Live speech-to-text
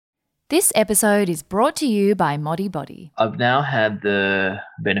This episode is brought to you by Modibodi. I've now had the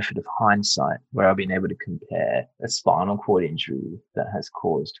benefit of hindsight where I've been able to compare a spinal cord injury that has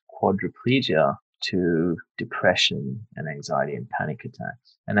caused quadriplegia to depression and anxiety and panic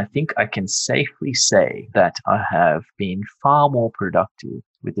attacks. And I think I can safely say that I have been far more productive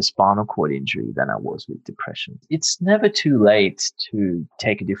with the spinal cord injury than I was with depression. It's never too late to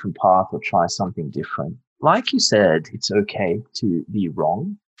take a different path or try something different. Like you said, it's okay to be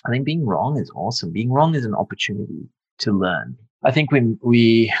wrong. I think being wrong is awesome. Being wrong is an opportunity to learn. I think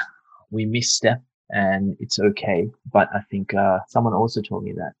we misstep and it's okay. But I think someone also told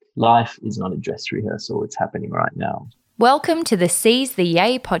me that life is not a dress rehearsal. It's happening right now. Welcome to the Seize the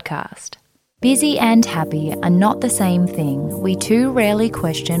Yay podcast. Busy and happy are not the same thing. We too rarely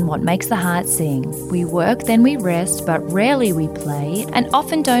question what makes the heart sing. We work, then we rest, but rarely we play, and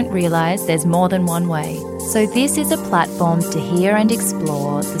often don't realise there's more than one way. So this is a platform to hear and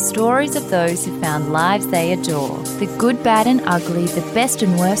explore the stories of those who found lives they adore. The good, bad and ugly, the best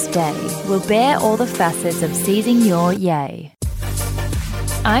and worst day will bear all the facets of seizing your yay.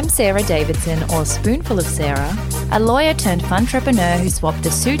 I'm Sarah Davidson, or Spoonful of Sarah, a lawyer turned funtrepreneur who swapped the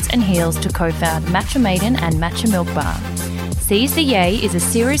suits and heels to co-found Matcha Maiden and Matcha Milk Bar. Seize the Yay is a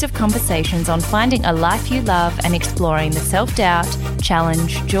series of conversations on finding a life you love and exploring the self-doubt,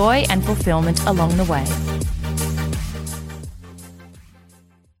 challenge, joy and fulfillment along the way.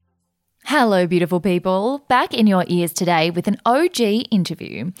 Hello, beautiful people. Back in your ears today with an OG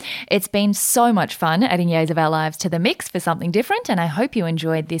interview. It's been so much fun adding Yays of Our Lives to the mix for something different, and I hope you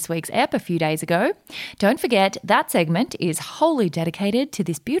enjoyed this week's ep a few days ago. Don't forget, that segment is wholly dedicated to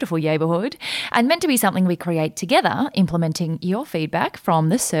this beautiful Yayborhood and meant to be something we create together, implementing your feedback from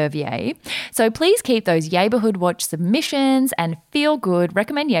the Serve Yay. So please keep those Yayborhood Watch submissions and feel-good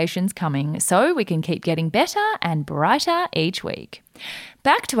recommendations coming so we can keep getting better and brighter each week.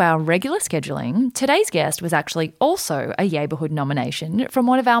 Back to our regular scheduling, today's guest was actually also a Yayborhood nomination from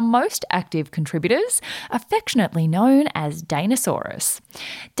one of our most active contributors, affectionately known as Danasaurus.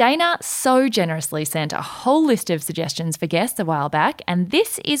 Dana so generously sent a whole list of suggestions for guests a while back, and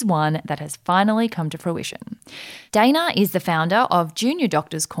this is one that has finally come to fruition. Dana is the founder of Junior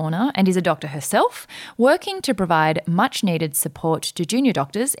Doctors Corner and is a doctor herself, working to provide much-needed support to junior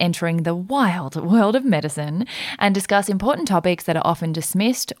doctors entering the wild world of medicine and discuss important topics that are often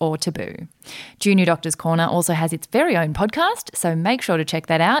dismissed or taboo. Junior Doctors Corner also has its very own podcast, so make sure to check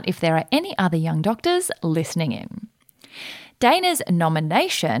that out if there are any other young doctors listening in. Dana's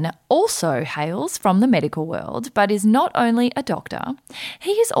nomination also hails from the medical world, but is not only a doctor,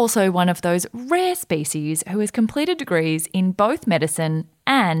 he is also one of those rare species who has completed degrees in both medicine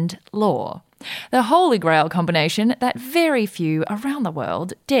and law. The holy grail combination that very few around the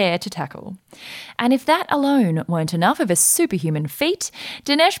world dare to tackle. And if that alone weren't enough of a superhuman feat,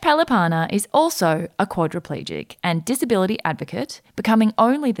 Dinesh Palipana is also a quadriplegic and disability advocate, becoming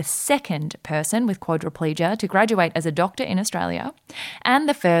only the second person with quadriplegia to graduate as a doctor in Australia, and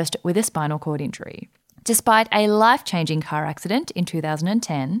the first with a spinal cord injury. Despite a life-changing car accident in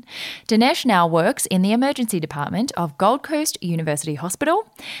 2010, Dinesh now works in the emergency department of Gold Coast University Hospital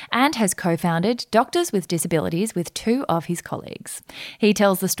and has co-founded Doctors with Disabilities with two of his colleagues. He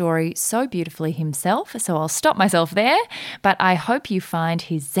tells the story so beautifully himself, so I'll stop myself there, but I hope you find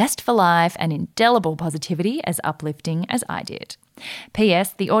his zest for life and indelible positivity as uplifting as I did.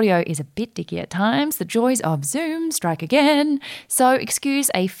 P.S. The audio is a bit dicky at times. The joys of Zoom strike again. So excuse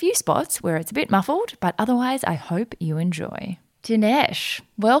a few spots where it's a bit muffled, but otherwise I hope you enjoy. Dinesh,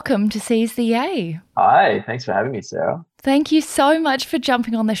 welcome to Seize the Yay. Hi, thanks for having me, Sarah. Thank you so much for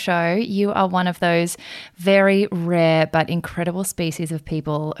jumping on the show. You are one of those very rare but incredible species of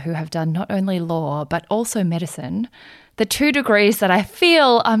people who have done not only law but also medicine. The two degrees that I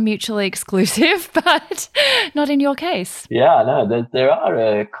feel are mutually exclusive, but not in your case. Yeah, no, there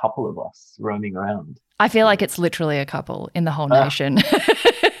are a couple of us roaming around. I feel like it's literally a couple in the whole nation.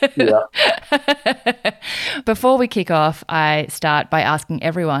 Yeah. Before we kick off, I start by asking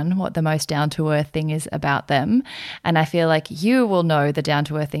everyone what the most down-to-earth thing is about them. And I feel like you will know the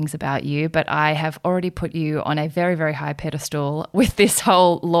down-to-earth things about you, but I have already put you on a very, very high pedestal with this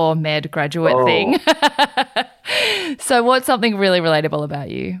whole law med graduate thing. So what's something really relatable about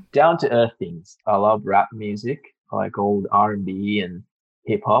you? Down-to-earth things. I love rap music. I like old R&B and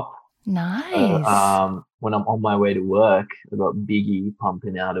hip-hop. Nice. When I'm on my way to work, I've got Biggie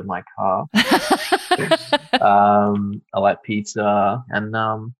pumping out of my car. I like pizza and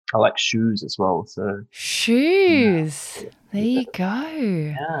I like shoes as well. So shoes. Yeah. There you go.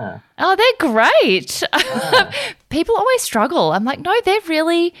 Yeah. Oh, they're great. Yeah. People always struggle. I'm like, no, they're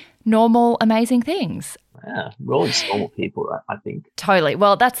really normal, amazing things. Yeah, we're all just normal people, I think. Totally.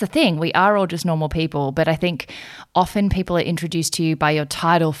 Well, that's the thing. We are all just normal people, but I think often people are introduced to you by your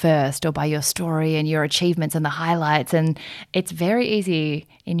title first or by your story and your achievements and the highlights. And it's very easy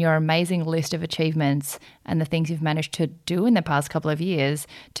in your amazing list of achievements and the things you've managed to do in the past couple of years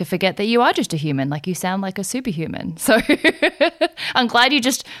to forget that you are just a human. Like, you sound like a superhuman. So I'm glad you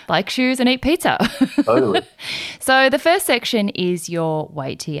just like shoes and eat pizza. Totally. So the first section is your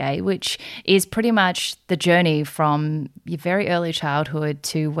weight TA, which is pretty much the journey from your very early childhood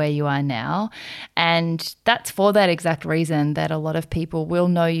to where you are now. And that's for that exact reason that a lot of people will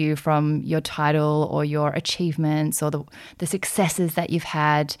know you from your title or your achievements or the successes that you've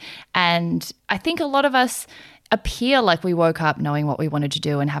had. And I think a lot of us appear like we woke up knowing what we wanted to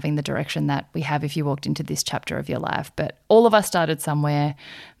do and having the direction that we have if you walked into this chapter of your life. But all of us started somewhere.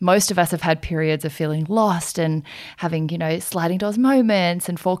 Most of us have had periods of feeling lost and having, sliding doors moments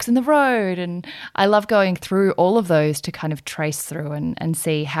and forks in the road. And I love going through all of those to kind of trace through and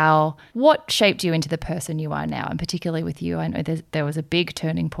see what shaped you into the person you are now. And particularly with you, I know there was a big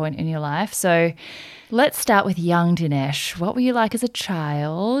turning point in your life. So let's start with young Dinesh. What were you like as a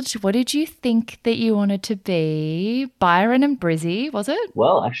child? What did you think that you wanted to be? Byron and Brizzy, was it?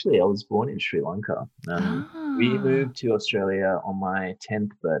 Well, actually, I was born in Sri Lanka. We moved to Australia on my 10th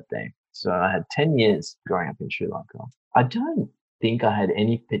birthday. So I had 10 years growing up in Sri Lanka. I don't think I had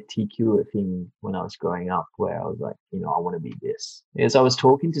any particular thing when I was growing up where I was like, I want to be this. Because I was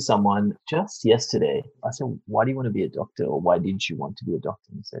talking to someone just yesterday. I said, why do you want to be a doctor? Or why did you want to be a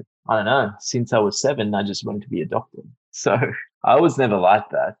doctor? And he said, I don't know. Since I was 7, I just wanted to be a doctor. So I was never like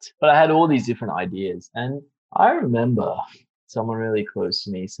that. But I had all these different ideas. And I remember someone really close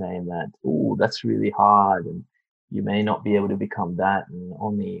to me saying that, oh, that's really hard and you may not be able to become that, and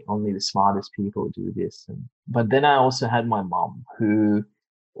only the smartest people do this. But then I also had my mom, who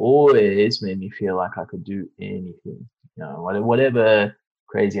always made me feel like I could do anything. Whatever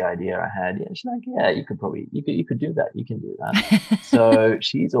crazy idea I had, she's like, yeah, you could do that. You can do that. So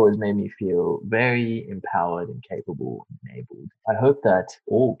she's always made me feel very empowered and capable and enabled. I hope that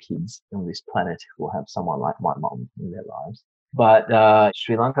all kids on this planet will have someone like my mom in their lives. But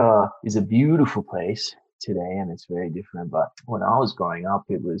Sri Lanka is a beautiful place today, and it's very different. But when I was growing up,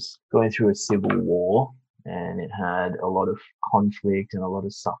 it was going through a civil war, and it had a lot of conflict and a lot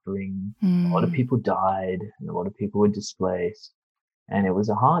of suffering. A lot of people died and a lot of people were displaced. And it was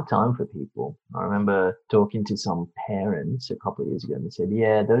a hard time for people. I remember talking to some parents a couple of years ago, and they said,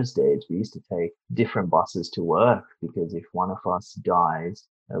 yeah, those days we used to take different buses to work because if one of us dies,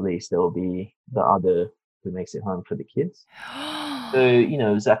 at least there will be the other who makes it home for the kids. So,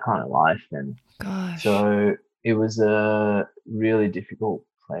 it was that kind of life. And so it was a really difficult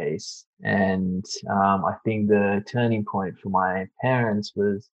place. And I think the turning point for my parents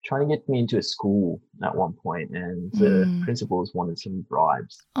was trying to get me into a school at one point, and the principals wanted some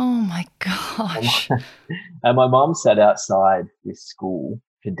bribes. Oh my gosh. And my mom sat outside this school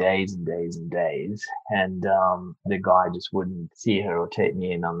for days and days and days, and the guy just wouldn't see her or take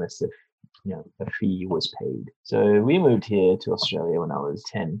me in unless a fee was paid. So we moved here to Australia when I was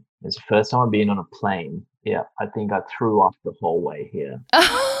 10. It was the first time I'd been on a plane. Yeah, I think I threw up the whole way here.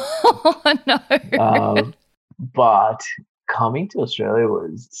 Oh, no. But coming to Australia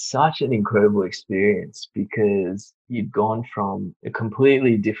was such an incredible experience because you'd gone from a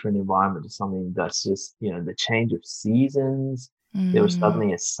completely different environment to something that's just, the change of seasons. There was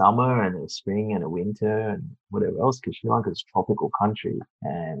suddenly a summer and a spring and a winter and whatever else, because Sri Lanka is a tropical country,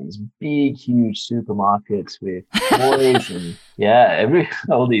 and these big, huge supermarkets with toys and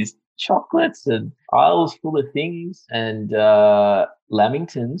all these chocolates and aisles full of things and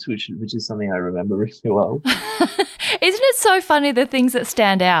lamingtons, which is something I remember really well. Isn't it so funny the things that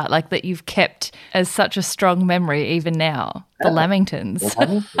stand out, like that you've kept as such a strong memory even now? The lamingtons.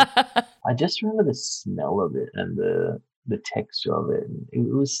 I just remember the smell of it and the texture of it. It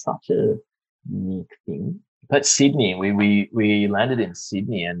was such a unique thing. But Sydney, we landed in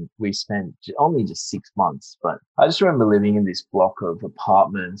Sydney and we spent only just 6 months. But I just remember living in this block of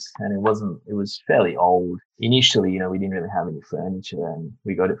apartments, and it was fairly old. Initially, we didn't really have any furniture, and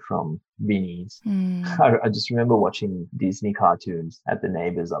we got it from Vinnie's. I just remember watching Disney cartoons at the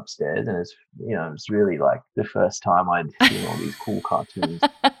neighbors upstairs, and it's really like the first time I'd seen all these cool cartoons.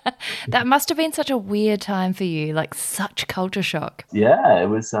 That must have been such a weird time for you, like such culture shock. Yeah, it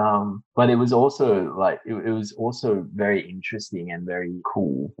was. But it was also it was also very interesting and very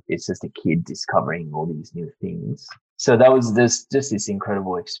cool. It's just a kid discovering all these new things. So that was just this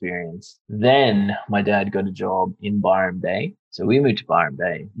incredible experience. Then my dad got a job in Byron Bay. So we moved to Byron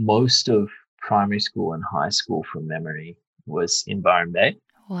Bay. Most of primary school and high school from memory was in Byron Bay.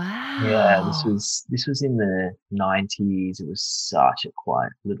 Yeah, Wow. this was in the 90s. It was such a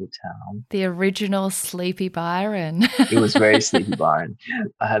quiet little town. The original Sleepy Byron. It was very sleepy Byron.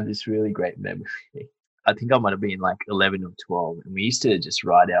 I have this really great memory. I think I might have been like 11 or 12, and we used to just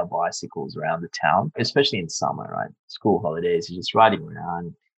ride our bicycles around the town, especially in summer, right? School holidays, you're just riding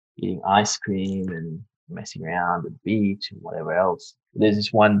around, eating ice cream and messing around at the beach and whatever else. There's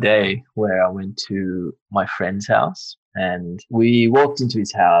this one day where I went to my friend's house and we walked into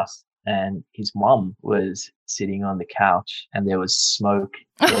his house and his mum was sitting on the couch and there was smoke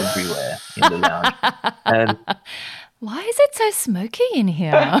everywhere in the lounge. And Why is it so smoky in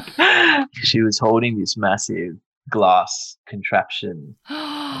here? she was holding this massive glass contraption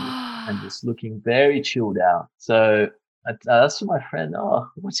and just looking very chilled out. So I asked my friend, "Oh,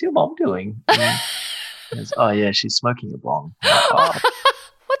 what's your mom doing?" And he goes, "Oh yeah, she's smoking a bong." I'm like, oh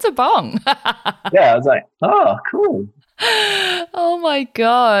What's a bong? yeah, I was like, "Oh, cool." Oh my Yeah,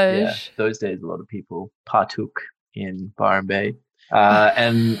 gosh. those days a lot of people partook in Byron Bay.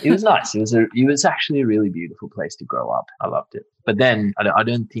 And it was nice. It was actually a really beautiful place to grow up. I loved it. But then I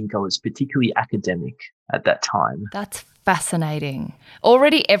don't think I was particularly academic at that time. That's fascinating.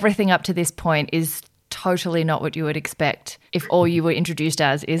 Already everything up to this point is totally not what you would expect if all you were introduced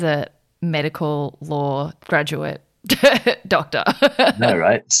as is a medical law graduate doctor. No,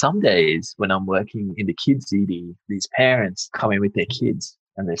 right? Some days when I'm working in the kids' ED, these parents come in with their kids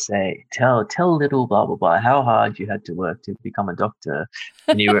and they say, "Tell little blah blah blah how hard you had to work to become a doctor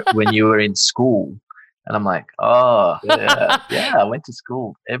when you were in school." And I'm like, "Oh, yeah, I went to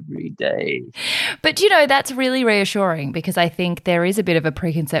school every day." But, you know, that's really reassuring because I think there is a bit of a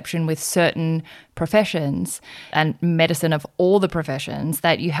preconception with certain professions and medicine of all the professions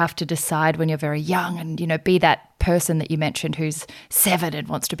that you have to decide when you're very young and, you know, be that person that you mentioned who's 7 and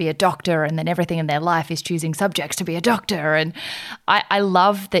wants to be a doctor and then everything in their life is choosing subjects to be a doctor. And I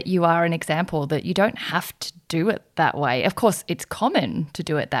love that you are an example that you don't have to do it that way. Of course, it's common to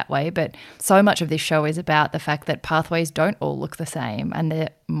do it that way, but so much of this show is about the fact that pathways don't all look the same and they're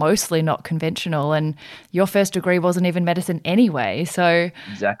mostly not conventional. And your first degree wasn't even medicine anyway. So,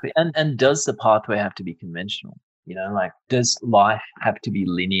 Exactly. And does the pathway have to be conventional? You know, like does life have to be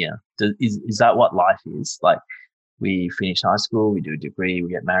linear? Is that what life is? Like we finish high school, we do a degree, we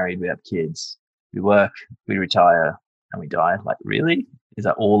get married, we have kids, we work, we retire, and we die. Like really? Is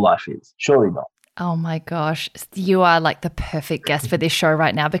that all life is? Surely not. oh my gosh, you are like the perfect guest for this show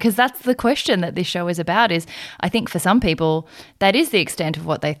right now because that's the question that this show is about is I think for some people that is the extent of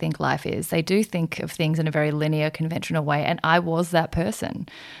what they think life is. They do think of things in a very linear, conventional way and I was that person,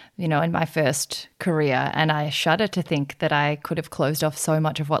 you know, in my first career and I shudder to think that I could have closed off so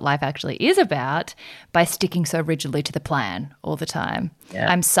much of what life actually is about by sticking so rigidly to the plan all the time. Yeah.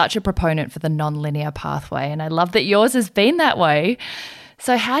 I'm such a proponent for the non-linear pathway and I love that yours has been that way.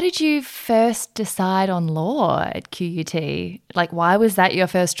 So how did you first decide on law at QUT? Like, why was that your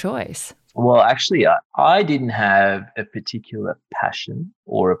first choice? Well, actually, I didn't have a particular passion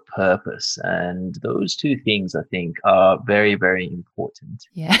or a purpose. And those two things, I think, are very, very important.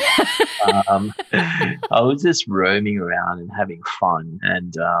 Yeah. Um, I was just roaming around and having fun.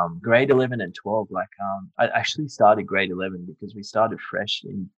 And grade 11 and 12, I actually started grade 11 because we started fresh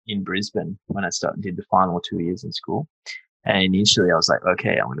in Brisbane when I did the final 2 years in school. And initially I was like,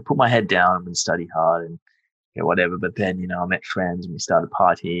 okay, I'm going to put my head down. I'm going to study hard and whatever. But then, you know, I met friends and we started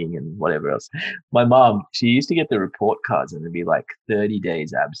partying and whatever else. My mom, she used to get the report cards and it'd be like 30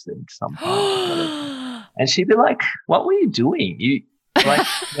 days absent sometimes. And she'd be like, what were you doing? You like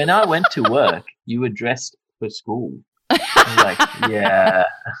when I went to work, you were dressed for school. I was like, yeah.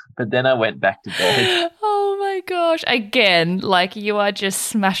 But then I went back to bed. Oh my gosh. Again, like you are just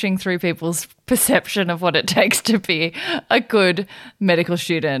smashing through people's perception of what it takes to be a good medical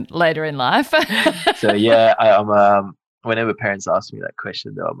student later in life. So yeah, I'm whenever parents ask me that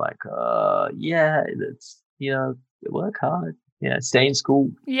question though, I'm like, yeah, it's work hard. Yeah, stay in school.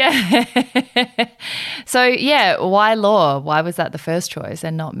 Yeah. So yeah, why law? Why was that the first choice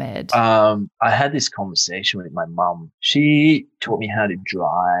and not med? I had this conversation with my mum. She taught me how to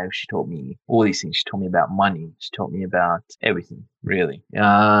drive. She taught me all these things. She taught me about money. She taught me about everything, really. When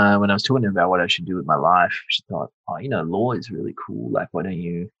I was talking about what I should do with my life, she thought, oh, law is really cool. Like, why don't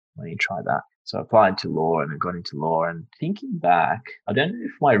you try that? So I applied to law and I got into law. And thinking back, I don't know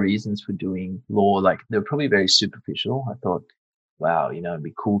if my reasons for doing law, like they were probably very superficial. I thought, wow, it'd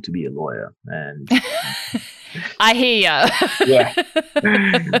be cool to be a lawyer. And I hear you. yeah,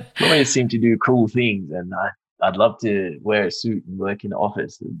 lawyers seem to do cool things. And I'd love to wear a suit and work in the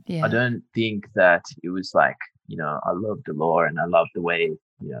office. Yeah. I don't think that it was like, I love the law and I love the way,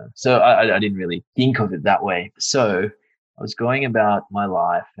 so I didn't really think of it that way. So I was going about my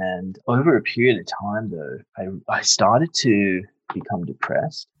life, and over a period of time, though, I started to become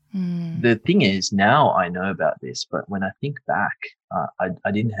depressed. The thing is, now I know about this, but when I think back,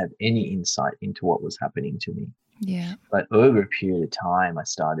 I didn't have any insight into what was happening to me. Yeah. But over a period of time, I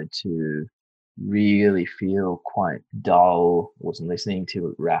started to really feel quite dull. I wasn't listening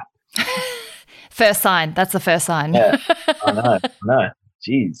to rap. First sign. That's the first sign. Yeah, I know.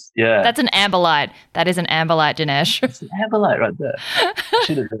 Jeez, yeah. That's an amber light. That is an amber light, Dinesh. It's an amber light right there. I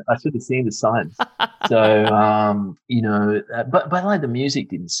should have seen the signs. So, but like the music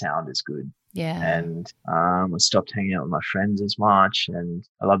didn't sound as good. Yeah. And I stopped hanging out with my friends as much, and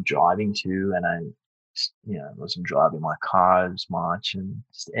I love driving too. And I wasn't driving my car as much, and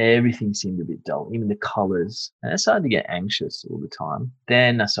just everything seemed a bit dull, even the colors. And I started to get anxious all the time.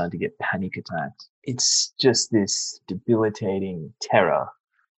 Then I started to get panic attacks. It's just this debilitating terror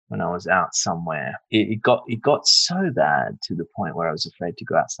when I was out somewhere. It got so bad to the point where I was afraid to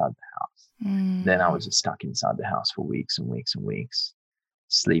go outside the house. Then I was just stuck inside the house for weeks and weeks and weeks.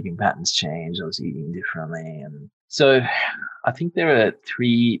 Sleeping patterns changed. I was eating differently. And so I think there are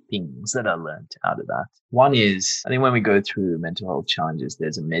three things that I learned out of that. One is, I think when we go through mental health challenges,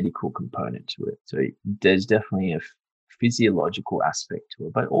 there's a medical component to it. So there's definitely a physiological aspect to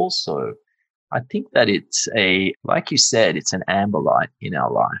it, but also I think that it's like you said, it's an amber light in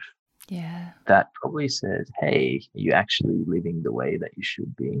our life. Yeah. That probably says, hey, are you actually living the way that you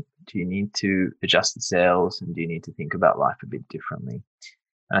should be? Do you need to adjust the sails, and do you need to think about life a bit differently?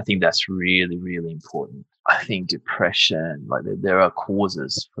 And I think that's really, really important. I think depression, like there are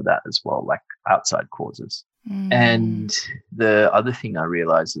causes for that as well, like outside causes. And the other thing I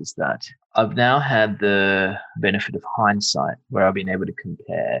realized is that I've now had the benefit of hindsight, where I've been able to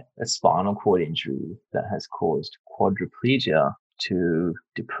compare a spinal cord injury that has caused quadriplegia to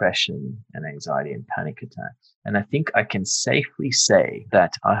depression and anxiety and panic attacks. And I think I can safely say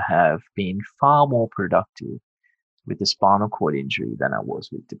that I have been far more productive with the spinal cord injury than I was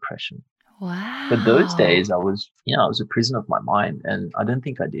with depression. Wow. But those days I was a prisoner of my mind, and I don't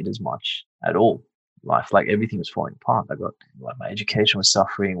think I did as much at all. Life, like everything was falling apart. My education was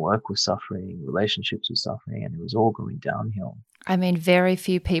suffering, work was suffering, relationships were suffering, and it was all going downhill. I mean, very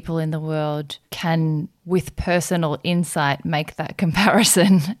few people in the world can, with personal insight, make that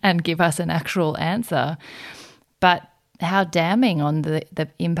comparison and give us an actual answer. But how damning on the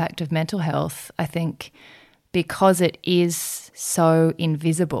impact of mental health, I think, because it is so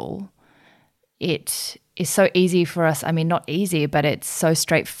invisible, it is so easy for us. I mean, not easy, but it's so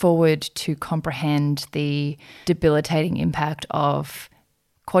straightforward to comprehend the debilitating impact of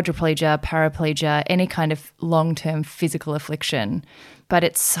quadriplegia, paraplegia, any kind of long-term physical affliction. But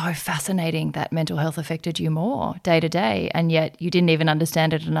it's so fascinating that mental health affected you more day to day, and yet you didn't even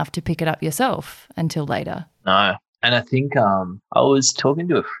understand it enough to pick it up yourself until later. No. And I think I was talking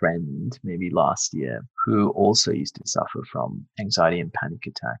to a friend maybe last year who also used to suffer from anxiety and panic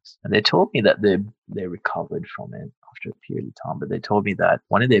attacks. And they told me that they recovered from it after a period of time. But they told me that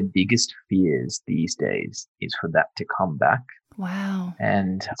one of their biggest fears these days is for that to come back. Wow.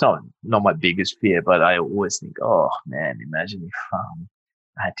 And it's not my biggest fear, but I always think, oh man, imagine if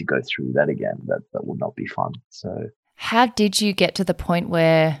I had to go through that again. That would not be fun. So how did you get to the point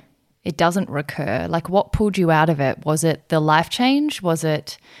where it doesn't recur? Like, what pulled you out of it? Was it the life change? Was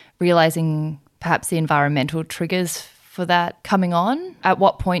it realizing perhaps the environmental triggers for that coming on? At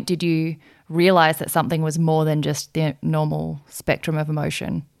what point did you realize that something was more than just the normal spectrum of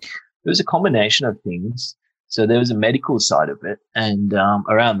emotion? It was a combination of things. So there was a medical side of it. And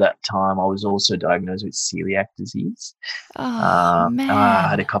around that time, I was also diagnosed with celiac disease. Oh, man. I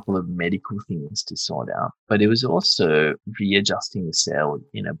had a couple of medical things to sort out. But it was also readjusting the cell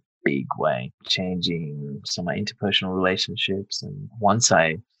in a big way, changing some of my interpersonal relationships. And once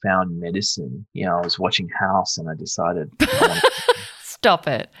I found medicine, I was watching House, and I decided Stop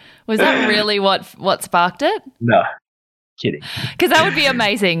it. Was that really what sparked it? No, kidding. Because that would be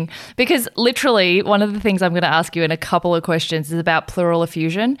amazing. Because literally one of the things I'm going to ask you in a couple of questions is about pleural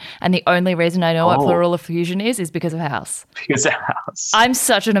effusion. And the only reason I know what pleural effusion is because of House. Because of House. I'm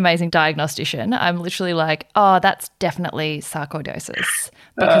such an amazing diagnostician. I'm literally like, oh, that's definitely sarcoidosis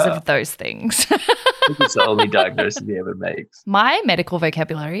because of those things. It's the only diagnosis he ever makes. My medical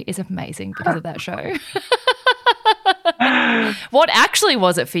vocabulary is amazing because of that show. What actually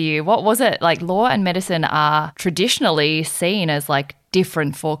was it for you? What was it? Like, law and medicine are traditionally seen as like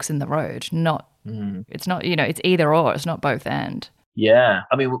different forks in the road. It's not, it's either or, it's not both and. Yeah.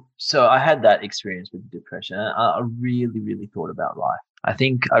 I mean, so I had that experience with depression. I really, really thought about life. I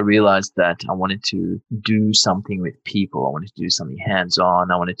think I realized that I wanted to do something with people. I wanted to do something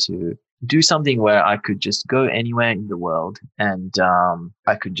hands-on. I wanted to do something where I could just go anywhere in the world and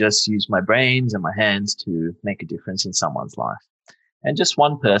I could just use my brains and my hands to make a difference in someone's life. And just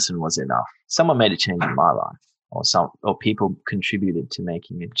one person was enough. Someone made a change in my life, or people contributed to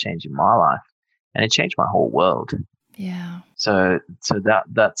making a change in my life, and it changed my whole world. Yeah. So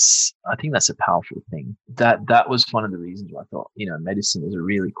that's I think that's a powerful thing. That was one of the reasons why I thought, medicine is a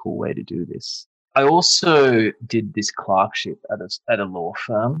really cool way to do this. I also did this clerkship at a law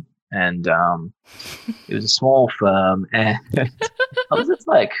firm, and it was a small firm, and I was just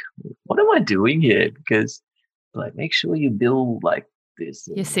like, what am I doing here? Because like, make sure you bill like this.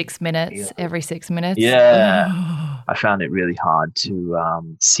 Your 6 minutes, every 6 minutes. Yeah. I found it really hard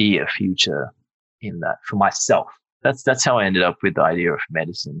to see a future in that for myself. That's how I ended up with the idea of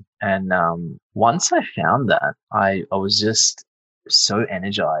medicine. And once I found that, I was just so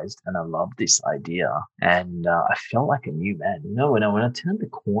energized, and I loved this idea, and I felt like a new man. When I turned the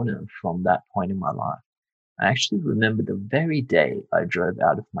corner from that point in my life, I actually remember the very day I drove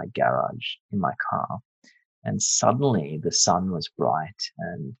out of my garage in my car, and suddenly the sun was bright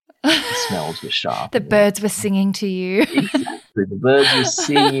and the smells were sharp. The birds were singing to you. Exactly. The birds were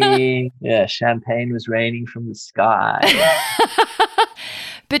singing. Yeah, champagne was raining from the sky.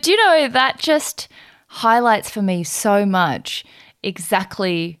 But that just highlights for me so much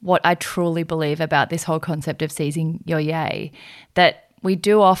exactly what I truly believe about this whole concept of seizing your yay, that we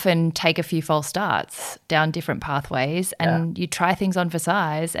do often take a few false starts down different pathways, and you try things on for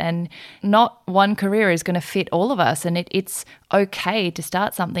size, and not one career is going to fit all of us. And it's okay to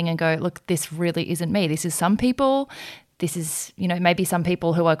start something and go, look, this really isn't me. This is some people. This is, maybe some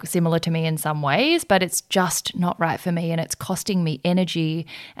people who are similar to me in some ways, but it's just not right for me. And it's costing me energy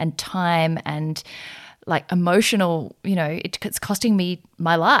and time and like emotional, it's costing me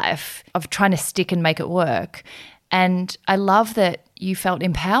my life of trying to stick and make it work. And I love that you felt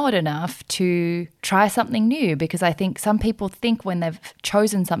empowered enough to try something new, because I think some people think when they've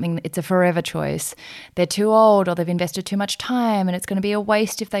chosen something, it's a forever choice. They're too old, or they've invested too much time, and it's going to be a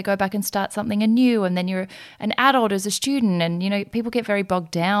waste if they go back and start something anew. And then you're an adult as a student, and, people get very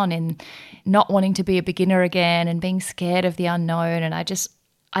bogged down in not wanting to be a beginner again and being scared of the unknown. And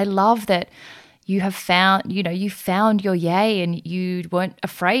I love that you have found, you found your yay, and you weren't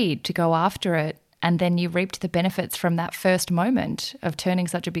afraid to go after it. And then you reaped the benefits from that first moment of turning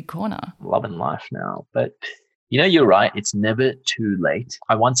such a big corner. Loving life now. But, you're right. It's never too late.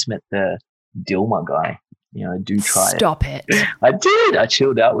 I once met the Dilmah guy. Do try Stop it. I did. I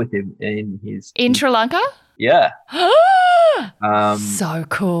chilled out with him in Sri Lanka? Yeah. So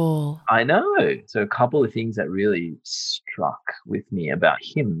cool. I know. So a couple of things that really struck with me about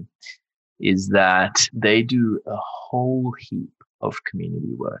him is that they do a whole heap of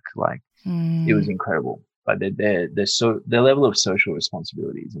community work. Like, it was incredible. But their level of social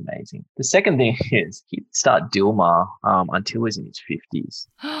responsibility is amazing. The second thing is he didn't start Dilmah until he was in his 50s.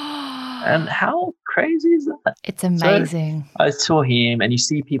 And how crazy is that? It's amazing. So I saw him, and you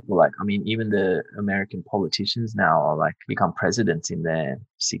see people like, even the American politicians now are like become presidents in their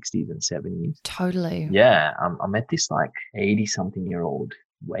 60s and 70s. Totally. Yeah. I met this like 80-something-year-old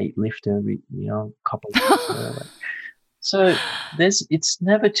weightlifter, couple of So it's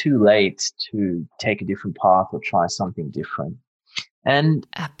never too late to take a different path or try something different. And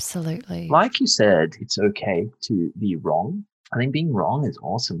absolutely, like you said, it's okay to be wrong. I think being wrong is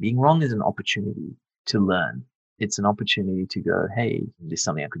awesome. Being wrong is an opportunity to learn. It's an opportunity to go, hey, this is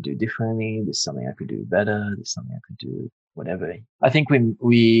something I could do differently. This is something I could do better. This is something I could do whatever. I think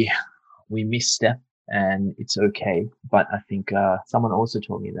we misstep, and it's okay. But I think someone also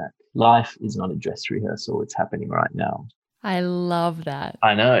told me that life is not a dress rehearsal. It's happening right now. I love that.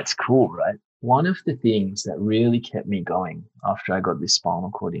 I know, it's cool, right? One of the things that really kept me going after I got this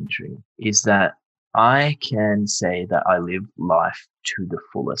spinal cord injury is that I can say that I lived life to the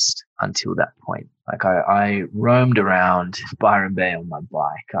fullest until that point. Like I roamed around Byron Bay on my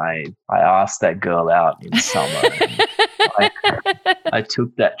bike. I asked that girl out in summer. I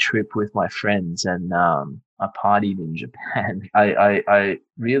took that trip with my friends, and I partied in Japan. I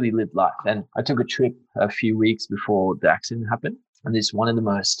really lived life. And I took a trip a few weeks before the accident happened. And it's one of the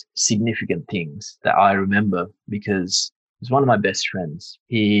most significant things that I remember, because it was one of my best friends.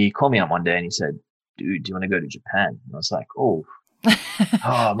 He called me up one day and he said, dude, do you want to go to Japan? And I was like, oh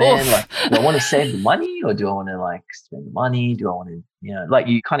man, like, do I want to save the money, or do I want to like spend the money? Do I want to, like,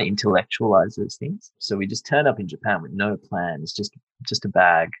 you kind of intellectualize those things. So we just turned up in Japan with no plans, just a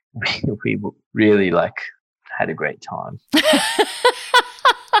bag. We really like had a great time.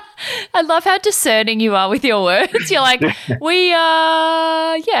 I love how discerning you are with your words. You're like, we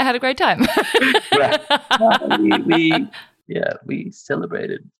had a great time. yeah, we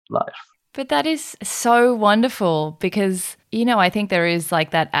celebrated life. But that is so wonderful because, I think there is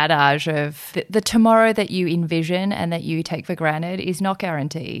like that adage of the tomorrow that you envision and that you take for granted is not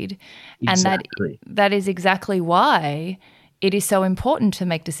guaranteed. Exactly. And that is exactly why it is so important to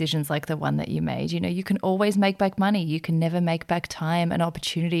make decisions like the one that you made. You can always make back money. You can never make back time and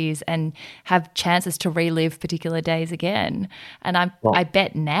opportunities and have chances to relive particular days again. And I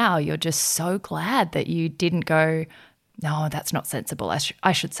bet now you're just so glad that you didn't go, no, that's not sensible.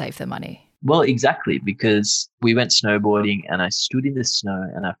 I should save the money. Well, exactly, because we went snowboarding and I stood in the snow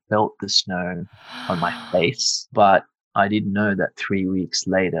and I felt the snow on my face. But I didn't know that 3 weeks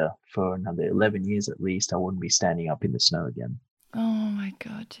later, for another 11 years at least, I wouldn't be standing up in the snow again. Oh my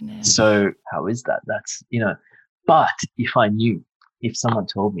God, Dinesh. So how is that? That's, but if someone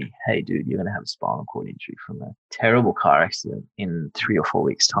told me, hey, dude, you're going to have a spinal cord injury from a terrible car accident in 3 or 4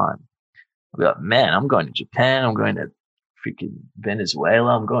 weeks' time, I'd be like, man, I'm going to Japan. I'm going to freaking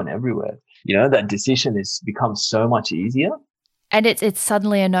Venezuela. I'm going everywhere. That decision has become so much easier. And it's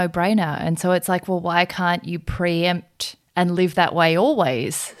suddenly a no-brainer. And so it's like, well, why can't you preempt and live that way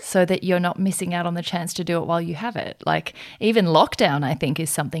always so that you're not missing out on the chance to do it while you have it? Like even lockdown, I think, is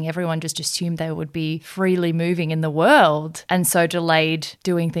something everyone just assumed they would be freely moving in the world and so delayed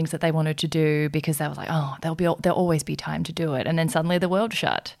doing things that they wanted to do because they were like, oh, there'll always be time to do it. And then suddenly the world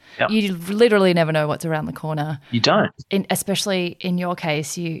shut. Yep. You literally never know what's around the corner. You don't. Especially in your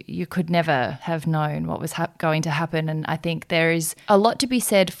case, you could never have known what was going to happen. And I think there is a lot to be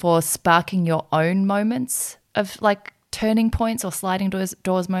said for sparking your own moments of like turning points or sliding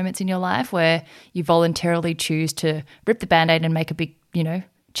doors moments in your life where you voluntarily choose to rip the Band-Aid and make a big,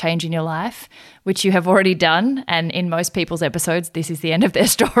 change in your life, which you have already done. And in most people's episodes, this is the end of their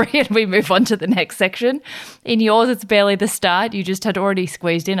story and we move on to the next section. In yours, it's barely the start. You just had already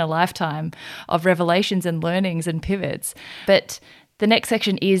squeezed in a lifetime of revelations and learnings and pivots. But the next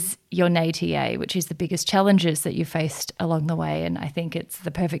section is your NATA, which is the biggest challenges that you faced along the way. And I think it's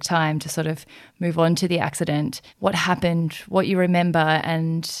the perfect time to sort of move on to the accident, what happened, what you remember,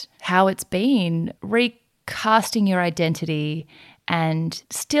 and how it's been recasting your identity and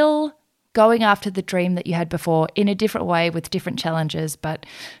still going after the dream that you had before in a different way with different challenges, but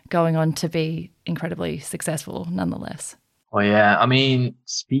going on to be incredibly successful nonetheless. Oh, yeah. I mean,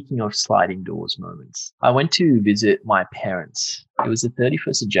 speaking of sliding doors moments, I went to visit my parents. It was the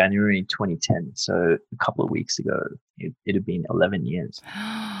 31st of January 2010. So a couple of weeks ago, it had been 11 years.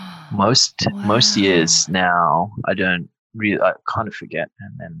 Most years now, I kind of forget.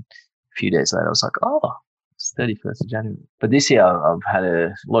 And then a few days later, I was like, oh, it's 31st of January. But this year, I've had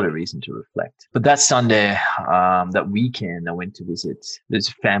a lot of reason to reflect. But that Sunday, that weekend, I went to visit. There's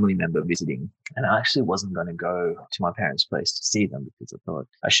a family member visiting. And I actually wasn't going to go to my parents' place to see them because I thought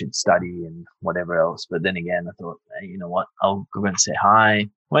I should study and whatever else. But then again, I thought, hey, you know what? I'll go and say hi.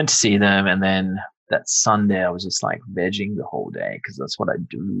 Went to see them. And then that Sunday, I was just like vegging the whole day because that's what I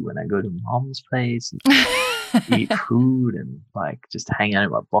do when I go to mom's place. Eat food and like just hang out in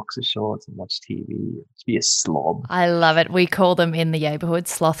my boxer shorts and watch TV, just be a slob. I love it. We call them in the neighborhood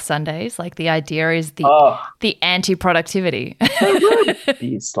sloth Sundays. Like the idea is the anti-productivity.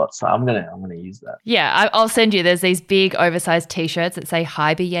 Be sloth. I'm gonna use that. Yeah, I'll send you. There's these big oversized T-shirts that say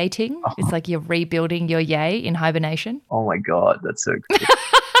hibernating. It's like you're rebuilding your yay in hibernation. Oh my God, that's so good.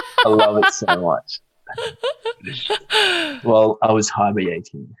 I love it so much. Well, I was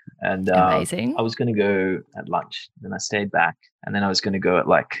hibernating and amazing. I was going to go at lunch. Then I stayed back and then I was going to go at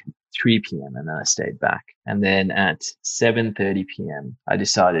like 3 p.m. and then I stayed back. And then at 7:30 p.m., I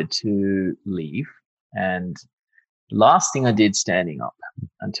decided to leave. And last thing I did standing up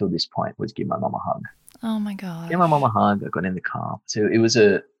until this point was give my mom a hug. Oh my God. Give my mom a hug. I got in the car. So it was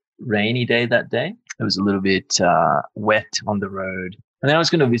a rainy day that day. It was a little bit wet on the road. And then I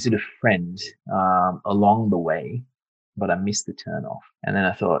was going to visit a friend along the way, but I missed the turn off. And then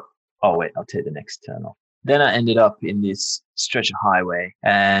I thought, oh, wait, I'll take the next turn off. Then I ended up in this stretch of highway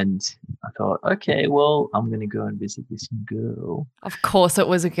and I thought, okay, well, I'm going to go and visit this girl. Of course it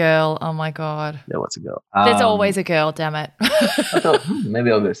was a girl. Oh, my God. There was a girl. There's always a girl, damn it. I thought,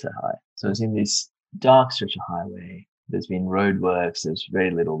 maybe I'll go say hi. So I was in this dark stretch of highway. There's been roadworks. There's very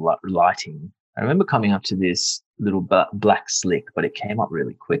little lighting. I remember coming up to this little black slick, but it came up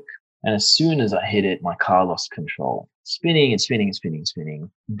really quick. And as soon as I hit it, my car lost control, spinning and spinning and spinning and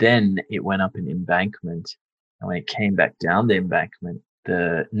spinning. Then it went up an embankment. And when it came back down the embankment,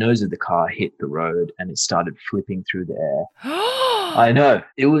 the nose of the car hit the road and it started flipping through the air. I know.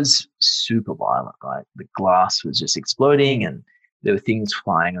 It was super violent, right? The glass was just exploding and there were things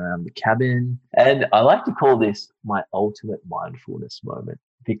flying around the cabin. And I like to call this my ultimate mindfulness moment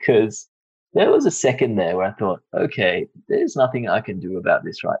because there was a second there where I thought, okay, there's nothing I can do about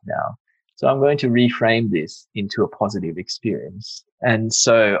this right now. So I'm going to reframe this into a positive experience. And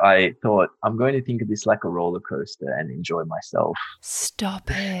so I thought, I'm going to think of this like a roller coaster and enjoy myself. Stop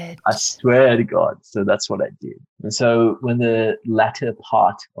it. I swear to God. So that's what I did. And so when the latter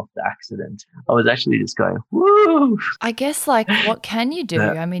part of the accident, I was actually just going, woo. I guess, like, what can you do?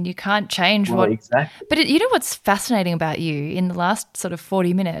 I mean, you can't change what. Exactly. But you know what's fascinating about you in the last sort of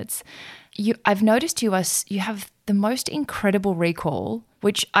 40 minutes? I've noticed you have the most incredible recall,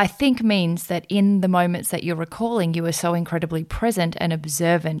 which I think means that in the moments that you're recalling, you were so incredibly present and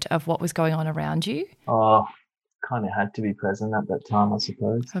observant of what was going on around you. Oh, kind of had to be present at that time, I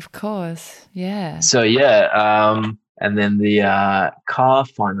suppose. Of course, yeah. So yeah, and then the car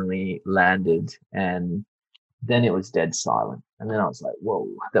finally landed, and then it was dead silent. And then I was like, whoa,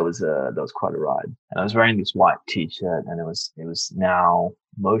 that was quite a ride. And I was wearing this white t-shirt, and it was now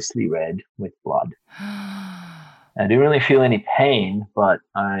mostly red with blood. I didn't really feel any pain, but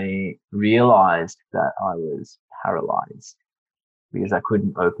I realized that I was paralyzed because I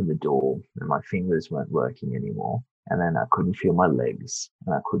couldn't open the door and my fingers weren't working anymore. And then I couldn't feel my legs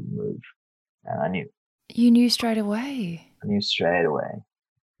and I couldn't move. And I knew. You knew straight away. I knew straight away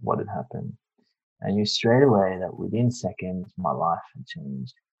what had happened. I knew straight away that within seconds my life had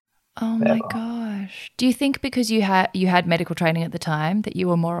changed. Oh forever. My gosh. Do you think because you had medical training at the time that you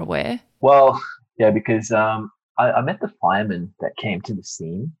were more aware? Well, yeah, because I met the firemen that came to the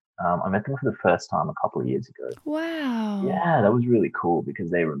scene. I met them for the first time a couple of years ago. Wow. Yeah, that was really cool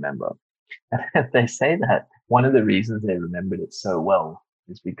because they remember. And they say that one of the reasons they remembered it so well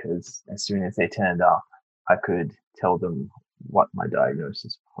is because as soon as they turned up, I could tell them what my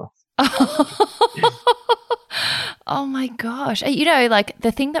diagnosis was. Oh my gosh. You know, like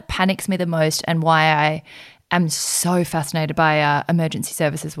the thing that panics me the most and why I am so fascinated by emergency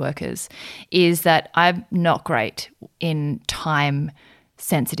services workers is that I'm not great in time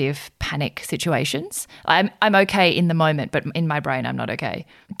sensitive panic situations. I'm okay in the moment, but in my brain I'm not okay.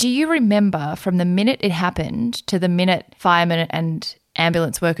 Do you remember from the minute it happened to the minute firemen and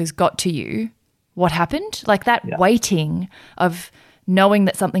ambulance workers got to you, what happened? Like that waiting of knowing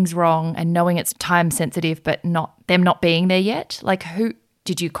that something's wrong and knowing it's time sensitive, but them not being there yet. Like, who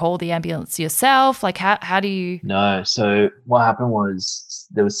did you call the ambulance yourself? Like, how do you? No. So what happened was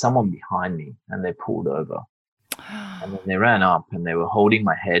there was someone behind me and they pulled over. And then they ran up and they were holding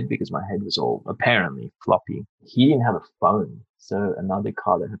my head because my head was all apparently floppy. He didn't have a phone. So another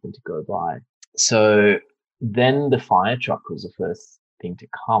car that happened to go by. So then the fire truck was the first thing to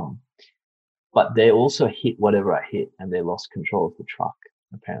come. But they also hit whatever I hit and they lost control of the truck,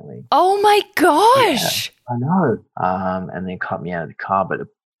 apparently. Oh my gosh. Yeah, I know. And they cut me out of the car. But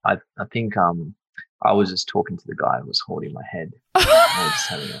I think I was just talking to the guy who was holding my head. I was just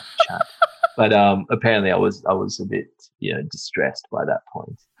having a chat. But apparently I was a bit, distressed by that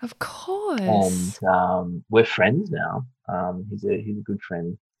point. Of course. And we're friends now. He's a good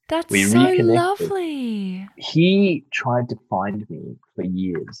friend. That's so lovely. He tried to find me for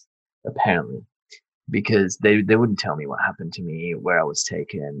years, apparently, because they wouldn't tell me what happened to me, where I was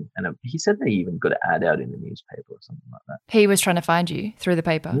taken. And he said they even got an ad out in the newspaper or something like that. He was trying to find you through the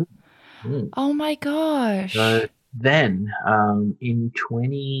paper. Mm. Oh my gosh. So then in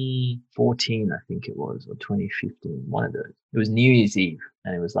 2014, I think it was, or 2015, one of those, it was New Year's Eve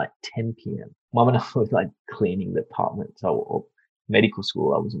and it was like 10 p.m. Mum and I was like cleaning the apartment. So medical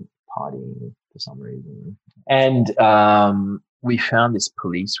school, I wasn't partying for some reason. And we found this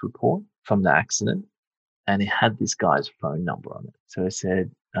police report from the accident and it had this guy's phone number on it. So it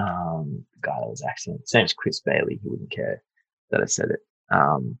said, the guy that was accident, his name's Chris Bailey. He wouldn't care that I said it.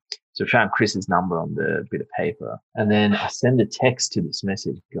 So I found Chris's number on the bit of paper. And then I send a text to this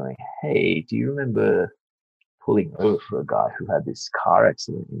message going, hey, do you remember pulling over for a guy who had this car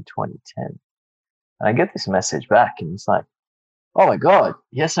accident in 2010? And I get this message back and it's like, oh my God,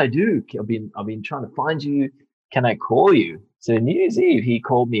 yes, I do. I've been trying to find you. Can I call you? So New Year's Eve, he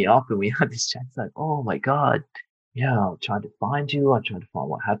called me up and we had this chat. It's like, oh my God. Yeah, I tried to find you. I tried to find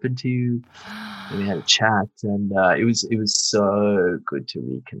what happened to you. And we had a chat and it was so good to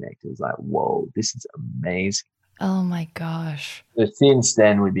reconnect. It was like, whoa, this is amazing. Oh my gosh. So since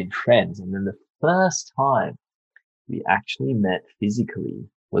then we've been friends. And then the first time we actually met physically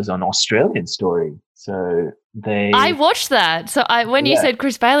was on Australian Story. So I watched that. So when you said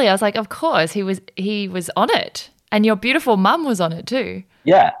Chris Bailey, I was like, of course, he was on it. And your beautiful mum was on it too.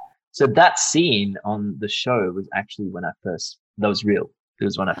 Yeah. So that scene on the show was actually that was real. It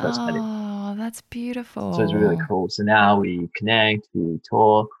was when I first met him. Oh, that's beautiful. So it's really cool. So now we connect, we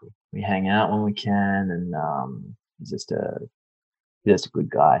talk, we hang out when we can, and he's just a good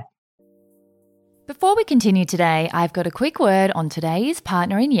guy. Before we continue today, I've got a quick word on today's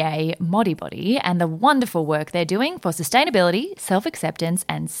partner in Yay, Modibody, and the wonderful work they're doing for sustainability, self-acceptance,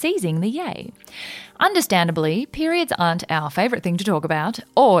 and seizing the yay. Understandably, periods aren't our favourite thing to talk about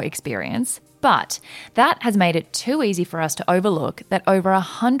or experience, but that has made it too easy for us to overlook that over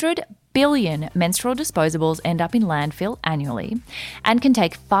 100 billion menstrual disposables end up in landfill annually and can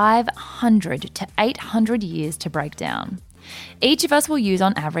take 500 to 800 years to break down. Each of us will use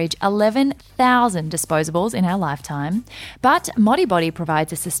on average 11,000 disposables in our lifetime, but Modibody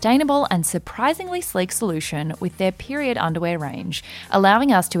provides a sustainable and surprisingly sleek solution with their period underwear range,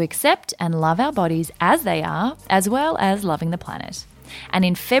 allowing us to accept and love our bodies as they are, as well as loving the planet. And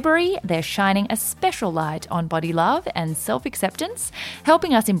in February, they're shining a special light on body love and self-acceptance,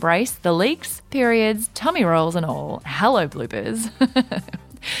 helping us embrace the leaks, periods, tummy rolls and all. Hello, bloopers.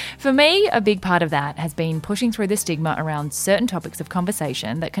 For me, a big part of that has been pushing through the stigma around certain topics of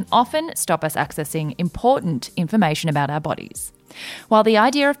conversation that can often stop us accessing important information about our bodies. While the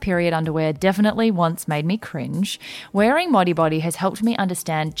idea of period underwear definitely once made me cringe, wearing Modibody has helped me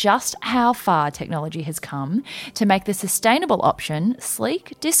understand just how far technology has come to make the sustainable option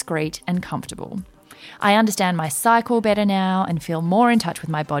sleek, discreet, and comfortable. I understand my cycle better now and feel more in touch with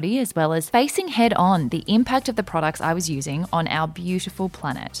my body, as well as facing head on the impact of the products I was using on our beautiful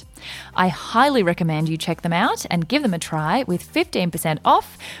planet. I highly recommend you check them out and give them a try with 15%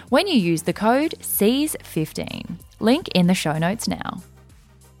 off when you use the code SEAS15. Link in the show notes now.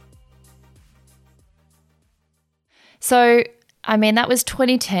 So, that was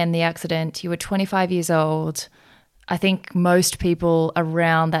 2010, the accident. You were 25 years old. I think most people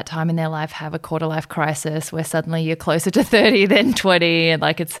around that time in their life have a quarter-life crisis where suddenly you're closer to 30 than 20 and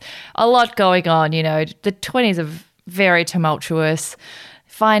it's a lot going on, The 20s are very tumultuous.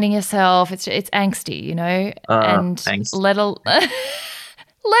 Finding yourself, it's angsty, and angst.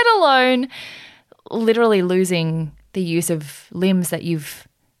 let alone literally losing the use of limbs that you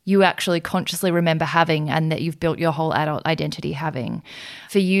actually consciously remember having and that you've built your whole adult identity having.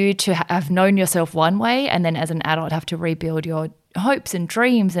 For you to have known yourself one way and then as an adult have to rebuild your hopes and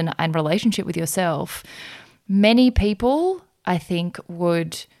dreams and relationship with yourself, many people, I think,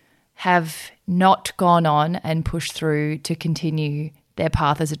 would have not gone on and pushed through to continue their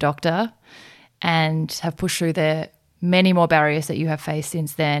path as a doctor and have pushed through the many more barriers that you have faced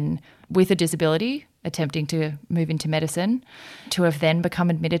since then with a disability, attempting to move into medicine, to have then become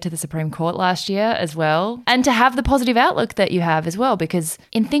admitted to the Supreme Court last year as well, and to have the positive outlook that you have as well. Because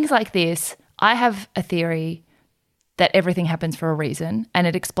in things like this, I have a theory that everything happens for a reason and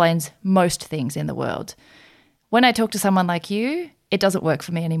it explains most things in the world. When I talk to someone like you, it doesn't work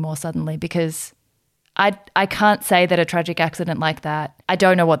for me anymore suddenly because I can't say that a tragic accident like that, I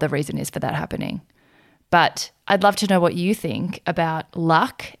don't know what the reason is for that happening. But I'd love to know what you think about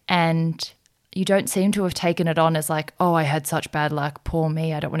luck, and you don't seem to have taken it on as oh, I had such bad luck, poor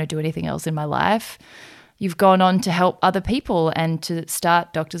me, I don't want to do anything else in my life. You've gone on to help other people and to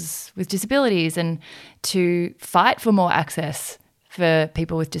start Doctors with Disabilities and to fight for more access for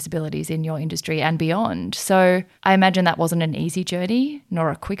people with disabilities in your industry and beyond. So I imagine that wasn't an easy journey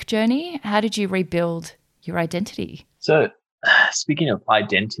nor a quick journey. How did you rebuild your identity? So speaking of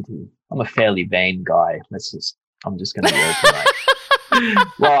identity, I'm a fairly vain guy. I'm just going to go for that.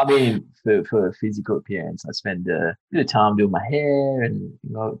 Well, for physical appearance, I spend a bit of time doing my hair and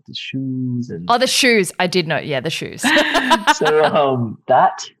the shoes and the shoes. I did know, the shoes. So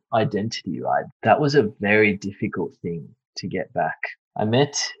that identity, right? That was a very difficult thing to get back. I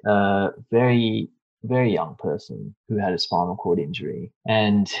met a very, very young person who had a spinal cord injury,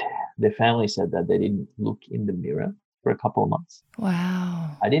 and their family said that they didn't look in the mirror for a couple of months.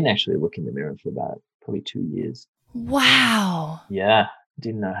 Wow. I didn't actually look in the mirror for about probably 2 years. Wow. Yeah.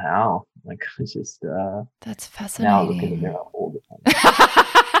 Didn't know how. I just that's fascinating. Now I look in the mirror all the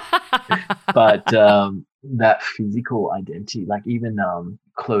time. But that physical identity, even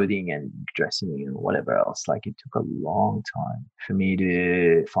clothing and dressing and whatever else, it took a long time for me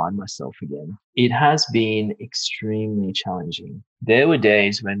to find myself again. It has been extremely challenging. There were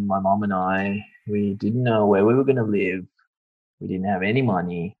days when my mom and I, we didn't know where we were going to live. We didn't have any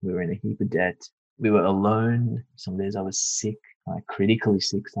money. We were in a heap of debt. We were alone. Some days I was sick, critically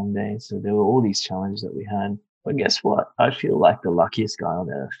sick some days. So there were all these challenges that we had. But guess what? I feel like the luckiest guy on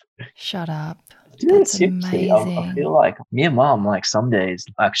earth. Shut up. That's amazing. I feel like me and mom, some days,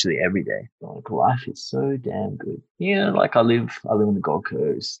 actually every day, life is so damn good. I live on the Gold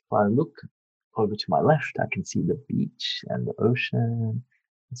Coast. If I look over to my left, I can see the beach and the ocean.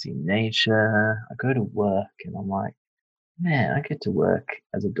 I can see nature. I go to work and I'm like, man, I get to work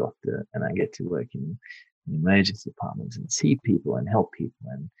as a doctor and I get to work in in emergency departments and see people and help people.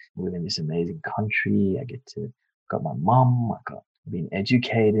 And we live in this amazing country. Got my mum, I've been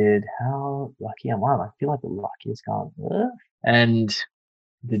educated. How lucky am I? I feel like the luckiest guy on earth. And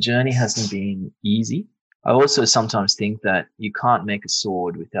the journey hasn't been easy. I also sometimes think that you can't make a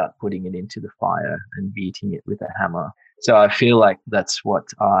sword without putting it into the fire and beating it with a hammer. So I feel like that's what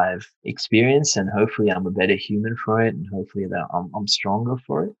I've experienced, and hopefully I'm a better human for it, and hopefully that I'm stronger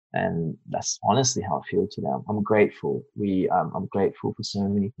for it. And that's honestly how I feel today. I'm grateful. I'm grateful for so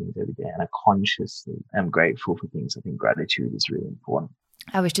many things every day, and I consciously am grateful for things. I think gratitude is really important.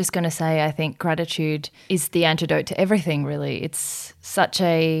 I was just going to say, I think gratitude is the antidote to everything, really. It's such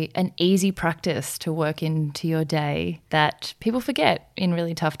an easy practice to work into your day that people forget in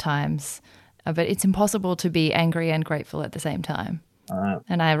really tough times. But it's impossible to be angry and grateful at the same time.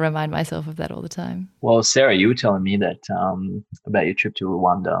 And I remind myself of that all the time. Well, Sarah, you were telling me that about your trip to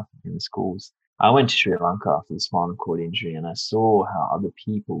Rwanda in the schools. I went to Sri Lanka after the spinal cord injury, and I saw how other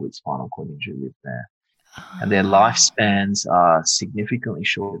people with spinal cord injury live there. And their lifespans are significantly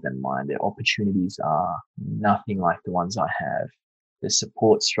shorter than mine. Their opportunities are nothing like the ones I have. The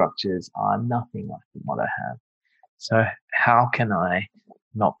support structures are nothing like what I have. So how can I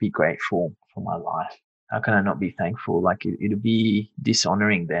not be grateful for my life? How can I not be thankful? Like it'd be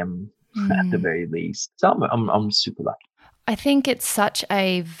dishonoring them at the very least. So I'm super lucky. I think it's such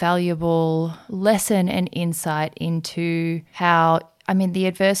a valuable lesson and insight into how, the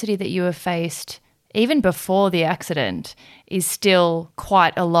adversity that you have faced even before the accident is still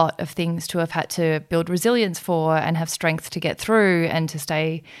quite a lot of things to have had to build resilience for and have strength to get through and to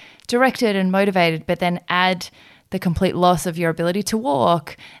stay directed and motivated, but then add the complete loss of your ability to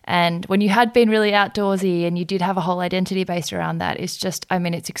walk. And when you had been really outdoorsy and you did have a whole identity based around that, it's just,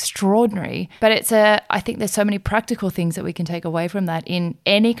 it's extraordinary. But I think there's so many practical things that we can take away from that in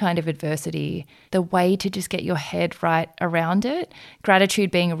any kind of adversity, the way to just get your head right around it, gratitude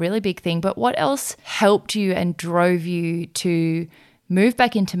being a really big thing. But what else helped you and drove you to move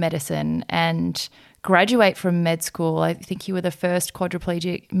back into medicine and graduate from med school? I think you were the first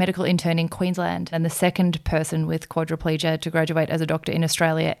quadriplegic medical intern in Queensland and the second person with quadriplegia to graduate as a doctor in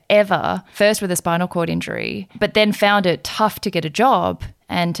Australia ever, first with a spinal cord injury, but then found it tough to get a job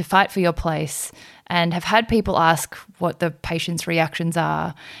and to fight for your place and have had people ask what the patient's reactions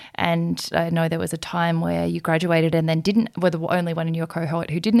are. And I know there was a time where you graduated and then were the only one in your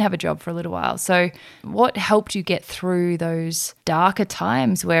cohort who didn't have a job for a little while. So what helped you get through those darker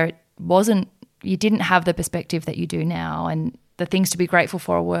times where you didn't have the perspective that you do now, and the things to be grateful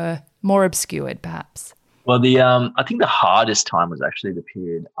for were more obscured, perhaps? Well, I think the hardest time was actually the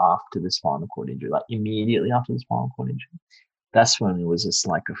period after the spinal cord injury, like immediately after the spinal cord injury. That's when it was just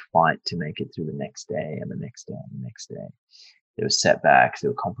like a fight to make it through the next day and the next day and the next day. There were setbacks, there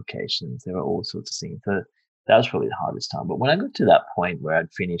were complications, there were all sorts of things. So that was probably the hardest time. But when I got to that point where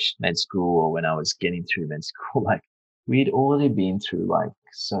I'd finished med school, or when I was getting through med school, like we'd already been through like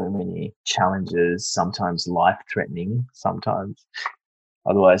so many challenges, sometimes life-threatening, sometimes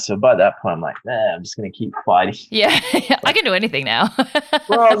otherwise. So by that point, I'm like, I'm just going to keep fighting. Yeah, I can do anything now.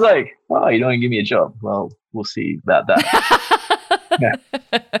 Well, I was like, you don't give me a job. Well, we'll see about that. Yeah.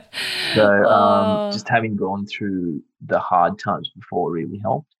 So just having gone through the hard times before really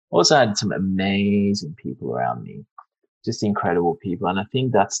helped. Also had some amazing people around me, just incredible people. And I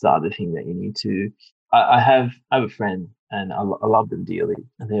think that's the other thing that you need to, I have a friend and I love them dearly,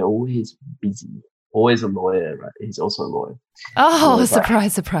 and they're always busy, always a lawyer, right? He's also a lawyer. Oh,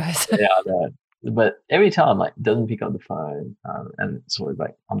 surprise. Yeah, but every time, like, doesn't pick up the phone, and sort of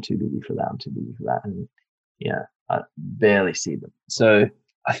like, I'm too busy for that. And yeah, I barely see them. So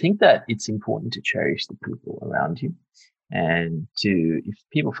I think that it's important to cherish the people around you, and if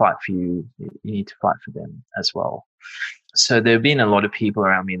people fight for you, you need to fight for them as well. So there have been a lot of people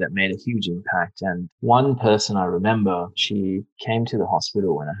around me that made a huge impact. And one person I remember, she came to the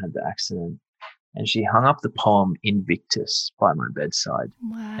hospital when I had the accident, and she hung up the poem Invictus by my bedside.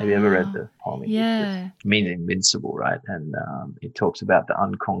 Wow. Have you ever read the poem Invictus? Yeah. It means invincible, right? And it talks about the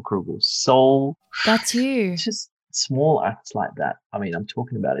unconquerable soul. That's you. It's just small acts like that. I'm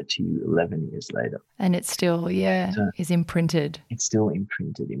talking about it to you 11 years later. And it's still, is imprinted. It's still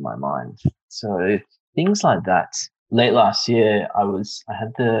imprinted in my mind. So things like that. Late last year, I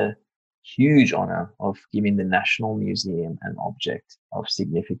had the huge honor of giving the National Museum an object of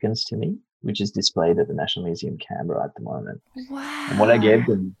significance to me, which is displayed at the National Museum Canberra at the moment. Wow. And what I gave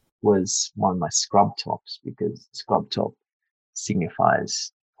them was one of my scrub tops, because scrub top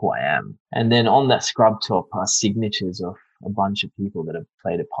signifies who I am. And then on that scrub top are signatures of a bunch of people that have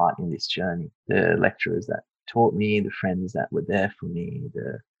played a part in this journey. The lecturers that taught me, the friends that were there for me,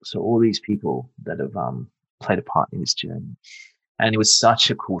 so all these people that have played a part in this journey. And it was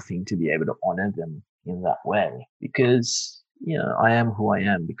such a cool thing to be able to honor them in that way because, I am who I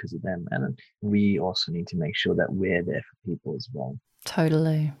am because of them. And we also need to make sure that we're there for people as well.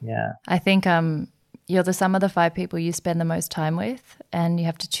 Totally. Yeah. I think you're the sum of the 5 people you spend the most time with, and you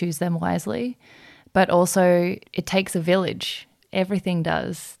have to choose them wisely. But also it takes a village. Everything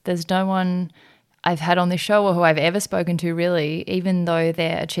does. There's no one I've had on this show or who I've ever spoken to really, even though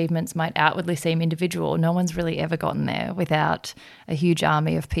their achievements might outwardly seem individual, no one's really ever gotten there without a huge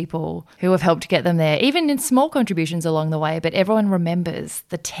army of people who have helped get them there, even in small contributions along the way. But everyone remembers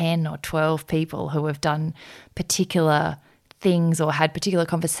the 10 or 12 people who have done particular things or had particular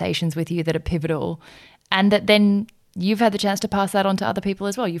conversations with you that are pivotal, and that then you've had the chance to pass that on to other people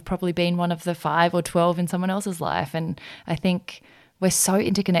as well. You've probably been one of the 5 or 12 in someone else's life. And I think we're so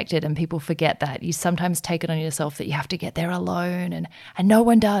interconnected and people forget that. You sometimes take it on yourself that you have to get there alone, and no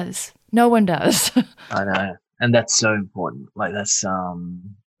one does. No one does. I know. And that's so important. Like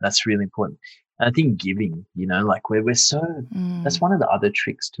that's really important. And I think giving, like we're so, that's one of the other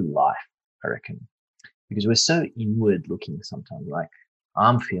tricks to life, I reckon, because we're so inward looking sometimes, like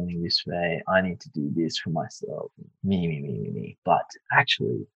I'm feeling this way. I need to do this for myself. Me. But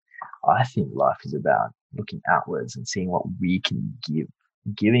actually, I think life is about looking outwards and seeing what we can give.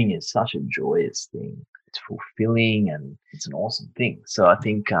 Giving is such a joyous thing. It's fulfilling and it's an awesome thing. So I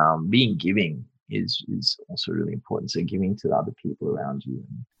think being giving is also really important. So giving to the other people around you.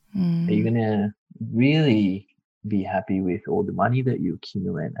 Are you going to really be happy with all the money that you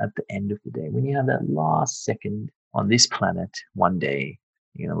accumulate at the end of the day? When you have that last second on this planet, one day,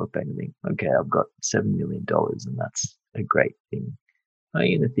 you're going to look back and think, okay, I've got $7 million and that's a great thing. Are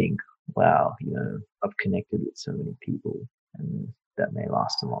you going to think, wow, I've connected with so many people and that may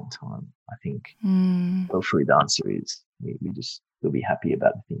last a long time? I think hopefully the answer is we'll be happy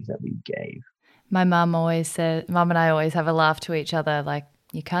about the things that we gave. My mum and I always have a laugh to each other, like,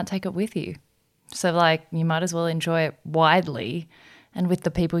 you can't take it with you. So like you might as well enjoy it widely and with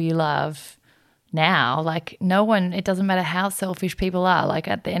the people you love now. Like it doesn't matter how selfish people are, like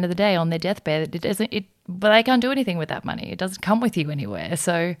at the end of the day on their deathbed, but they can't do anything with that money. It doesn't come with you anywhere.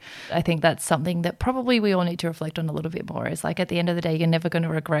 So I think that's something that probably we all need to reflect on a little bit more, is like at the end of the day, you're never going to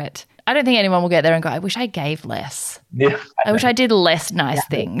regret. I don't think anyone will get there and go, I wish I gave less. Yeah. I wish I did less nice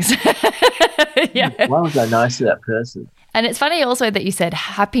things. Yeah. Why was I nice to that person? And it's funny also that you said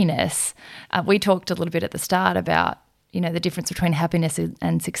happiness. We talked a little bit at the start about, the difference between happiness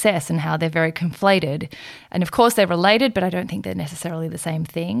and success and how they're very conflated. And of course they're related, but I don't think they're necessarily the same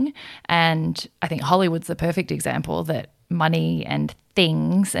thing. And I think Hollywood's the perfect example that money and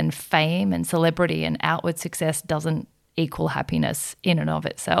things and fame and celebrity and outward success doesn't equal happiness in and of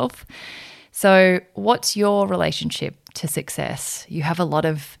itself. So what's your relationship to success? You have a lot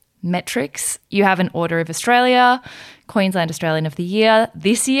of metrics. You have an Order of Australia, Queensland Australian of the Year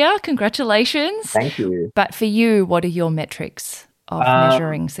this year. Congratulations. Thank you. But for you, what are your metrics of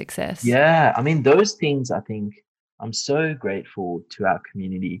measuring success? Yeah, I mean, those things, I think I'm so grateful to our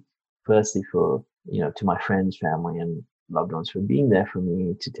community, firstly for, to my friends, family and loved ones for being there for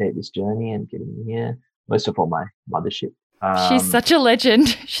me to take this journey and getting me here. Most of all, my mothership. She's such a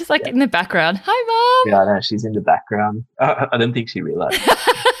legend. She's like in the background. Hi, Mom. Yeah, I know. She's in the background. I don't think she realized.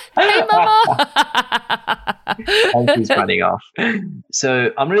 Hey, Mama. And she's running off. So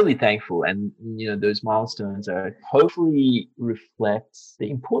I'm really thankful. And, those milestones are hopefully reflects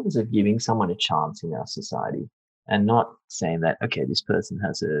the importance of giving someone a chance in our society and not saying that, okay, this person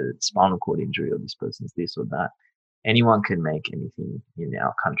has a spinal cord injury or this person's this or that. Anyone can make anything in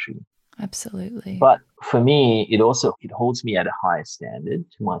our country. Absolutely. But for me, it holds me at a higher standard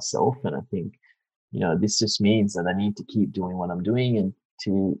to myself. And I think, this just means that I need to keep doing what I'm doing and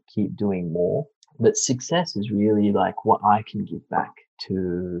to keep doing more. But success is really like what I can give back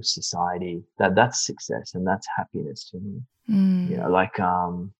to society. That's success and that's happiness to me.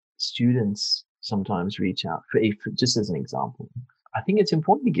 Students sometimes reach out for just as an example. I think it's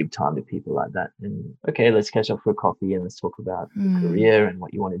important to give time to people like that. And okay, let's catch up for a coffee and let's talk about your career and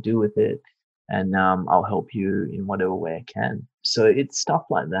what you want to do with it. And I'll help you in whatever way I can. So it's stuff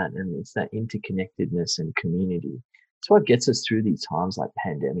like that. And it's that interconnectedness and community. It's what gets us through these times like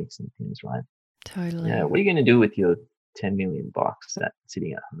pandemics and things, right? Totally. Yeah. What are you going to do with your $10 million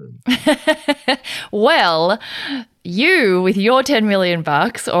sitting at home? Well, you with your $10 million or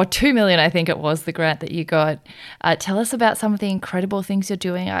 $2 million, I think it was the grant that you got. Tell us about some of the incredible things you're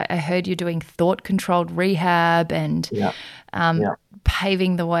doing. I heard you're doing thought-controlled rehab and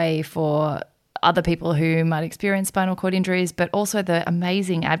paving the way for other people who might experience spinal cord injuries, but also the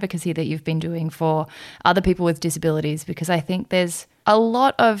amazing advocacy that you've been doing for other people with disabilities, because I think there's a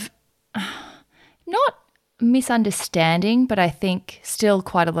lot of not misunderstanding, but I think still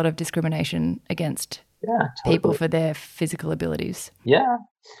quite a lot of discrimination against people for their physical abilities. Yeah.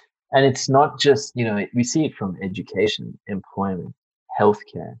 And it's not just, we see it from education, employment,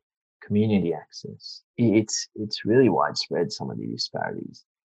 healthcare, community access. It's really widespread, some of the disparities.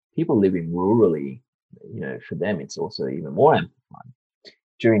 People living rurally, for them, it's also even more amplified.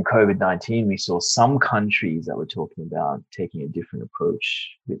 During COVID-19, we saw some countries that were talking about taking a different approach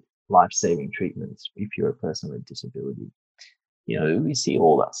with life-saving treatments if you're a person with disability. We see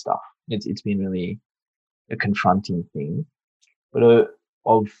all that stuff. It's been really a confronting thing. But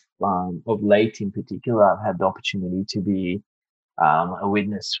of late in particular, I've had the opportunity to be a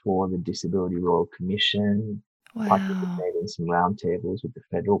witness for the Disability Royal Commission, participate in some roundtables with the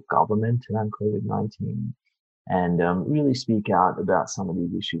federal government around COVID-19, and really speak out about some of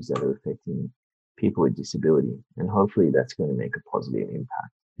these issues that are affecting people with disability. And hopefully that's going to make a positive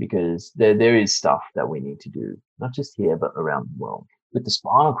impact, because there is stuff that we need to do, not just here, but around the world. With the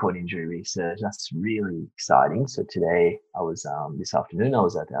spinal cord injury research, that's really exciting. So today this afternoon, I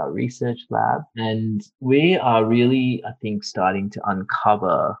was at our research lab, and we are really, I think, starting to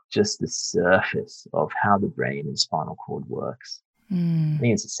uncover just the surface of how the brain and spinal cord works. I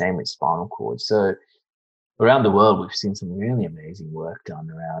think it's the same with spinal cord. So around the world, we've seen some really amazing work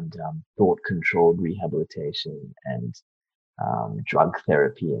done around thought-controlled rehabilitation and drug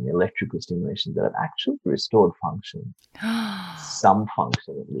therapy and electrical stimulation that have actually restored function, some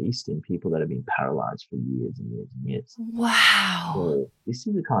function at least, in people that have been paralyzed for years and years and years. Wow. So this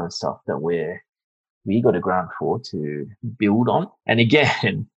is the kind of stuff that we got a grant for to build on. And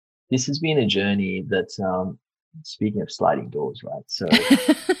again, this has been a journey that, speaking of sliding doors, right? So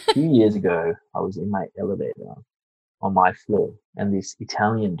a few years ago, I was in my elevator on my floor, and this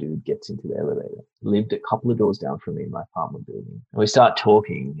Italian dude gets into the elevator, lived a couple of doors down from me in my apartment building. And we start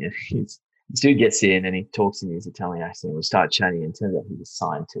talking, and this dude gets in and he talks in his Italian accent. We start chatting, and it turns out he's a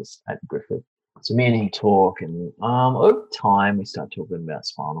scientist at Griffith. So me and him talk, and over time we start talking about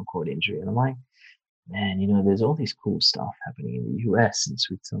spinal cord injury. And I'm like, man, there's all this cool stuff happening in the US and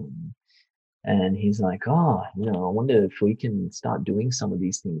Switzerland. And he's like, I wonder if we can start doing some of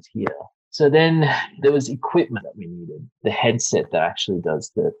these things here. So then there was equipment that we needed, the headset that actually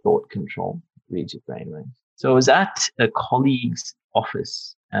does the thought control, reads your brainwaves. So I was at a colleague's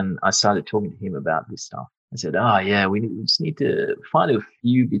office and I started talking to him about this stuff. I said, we just need to find a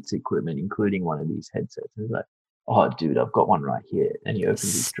few bits of equipment, including one of these headsets. And he's like, oh, dude, I've got one right here. And he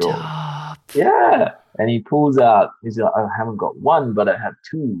opens his drawer. Yeah. And he pulls out, he's like, I haven't got one, but I have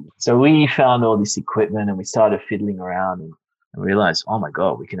two. So we found all this equipment and we started fiddling around and realized, oh my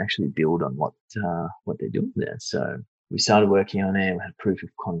God, we can actually build on what they're doing there. So we started working on it. We had proof of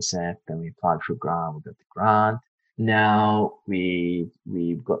concept, then we applied for a grant. We got the grant. Now we've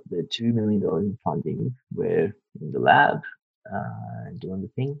got the $2 million in funding. We're in the lab doing the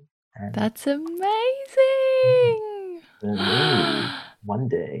thing. And that's amazing. And maybe one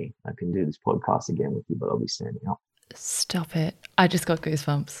day I can do this podcast again with you, but I'll be standing up. Stop it. I just got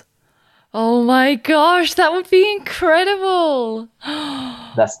goosebumps. Oh my gosh, that would be incredible.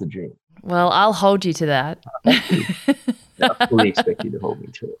 That's the dream. Well, I'll hold you to that. I fully expect you to hold me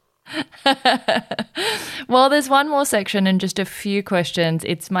to it. Well, there's one more section and just a few questions.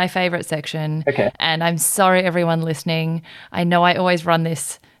 It's my favorite section. Okay. And I'm sorry, everyone listening. I know I always run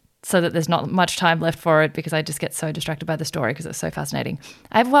this so that there's not much time left for it because I just get so distracted by the story because it's so fascinating.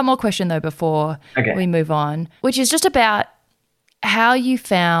 I have one more question, though, before we move on, which is just about how you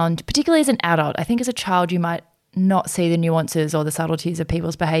found, particularly as an adult, I think as a child you might not see the nuances or the subtleties of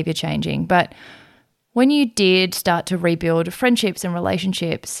people's behaviour changing, but when you did start to rebuild friendships and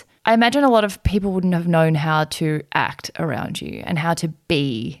relationships, I imagine a lot of people wouldn't have known how to act around you and how to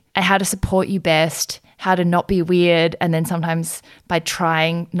be and how to support you best, how to not be weird, and then sometimes by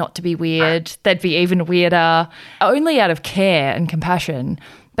trying not to be weird, they'd be even weirder, only out of care and compassion.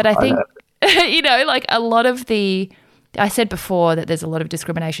 But I think, like a lot of I said before that there's a lot of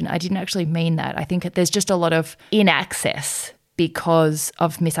discrimination. I didn't actually mean that. I think there's just a lot of inaccess because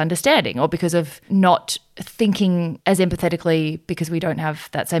of misunderstanding or because of not thinking as empathetically because we don't have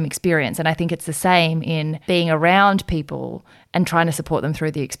that same experience. And I think it's the same in being around people and trying to support them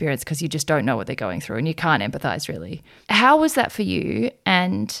through the experience because you just don't know what they're going through and you can't empathize really. How was that for you?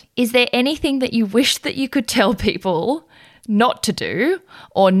 And is there anything that you wish that you could tell people not to do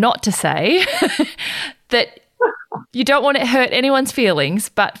or not to say that you don't want to hurt anyone's feelings,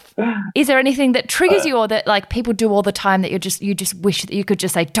 but is there anything that triggers you or that like people do all the time that you just wish that you could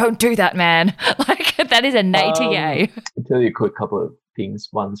just say, don't do that, man? Like that is a native. I'll tell you a quick couple of things.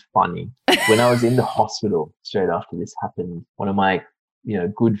 One's funny. When I was in the hospital straight after this happened, one of my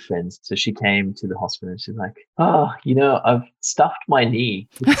good friends. So she came to the hospital and she's like, oh, I've stuffed my knee.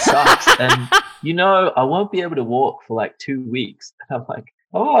 It sucks. And, I won't be able to walk for like 2 weeks. And I'm like,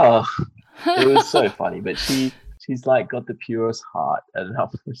 oh, it was so funny. But she's like got the purest heart. And I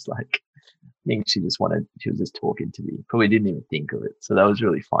was like, I think she was just talking to me. Probably didn't even think of it. So that was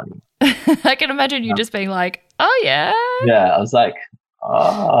really funny. I can imagine you just being like, oh, yeah. Yeah, I was like,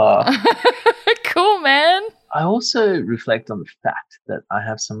 oh. Cool, man. I also reflect on the fact that I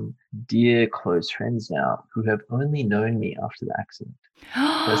have some dear close friends now who have only known me after the accident.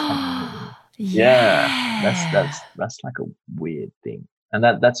 First time. Yeah, that's like a weird thing. And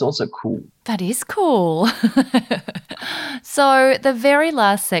that's also cool. That is cool. So the very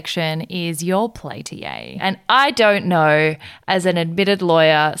last section is your play TA. And I don't know, as an admitted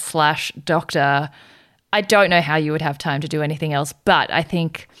lawyer / doctor, I don't know how you would have time to do anything else. But I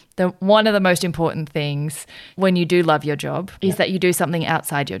think one of the most important things when you do love your job is that you do something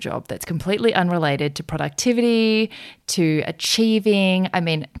outside your job that's completely unrelated to productivity, to achieving. I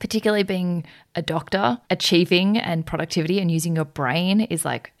mean, particularly being a doctor, achieving and productivity and using your brain is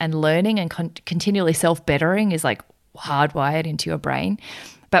like, and learning and continually self-bettering is like hardwired into your brain.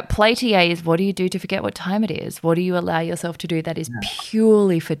 But play TA is, what do you do to forget what time it is? What do you allow yourself to do that is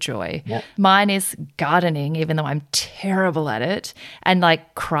purely for joy? Yeah. Mine is gardening, even though I'm terrible at it, and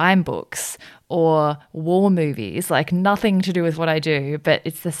like crime books or war movies, like nothing to do with what I do, but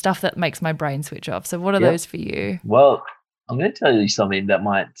it's the stuff that makes my brain switch off. So what are those for you? Well, I'm going to tell you something that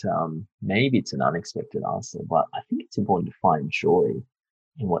might, maybe it's an unexpected answer, but I think it's important to find joy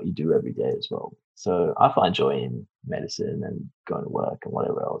in what you do every day as well. So I find joy in medicine and going to work and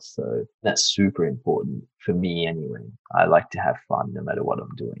whatever else. So that's super important for me anyway. I like to have fun no matter what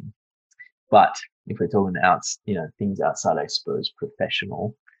I'm doing. But if we're talking things outside, I suppose,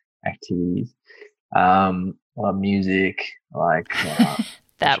 professional activities, music, like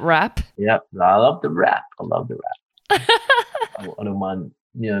that rap. Yeah, I love the rap. A lot of my,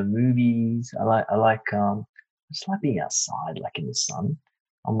 movies. I just like being outside, like in the sun.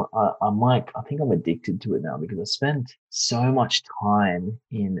 I think I'm addicted to it now because I spent so much time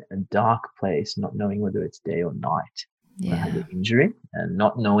in a dark place, not knowing whether it's day or night. When I had an injury and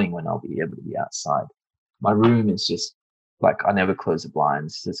not knowing when I'll be able to be outside. My room is just like, I never close the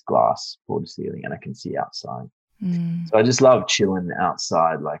blinds, it's just glass floor to ceiling and I can see outside. So I just love chilling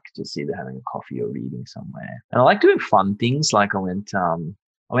outside, like just either having a coffee or reading somewhere. And I like doing fun things. Like I went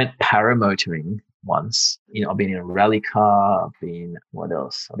paramotoring once. I've been in a rally car. I've been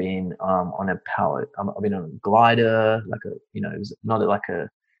on a glider, like it was not like a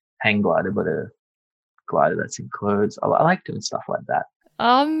hang glider, but a glider that's enclosed. I like doing stuff like that.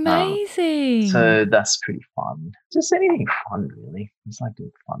 Amazing. So that's pretty fun. Just anything fun, really. Just like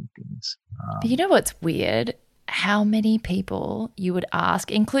doing fun things. But you know what's weird? How many people you would ask,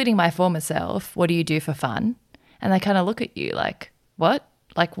 including my former self, what do you do for fun? And they kind of look at you like, what?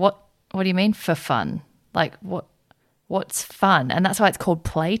 Like, what do you mean for fun? Like, what's fun? And that's why it's called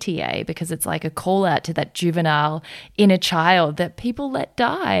play TA, because it's like a call out to that juvenile inner child that people let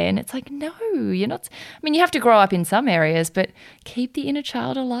die. And it's like, no, you're not. I mean, you have to grow up in some areas, but keep the inner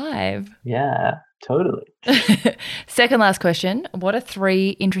child alive. Yeah, totally. Second last question. What are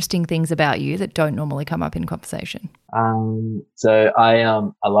 3 interesting things about you that don't normally come up in conversation? So I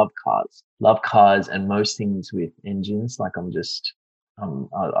love cars and most things with engines. Like I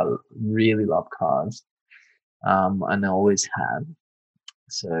really love cars. And I always have.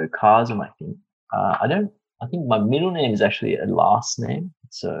 So cars are my thing. I think my middle name is actually a last name.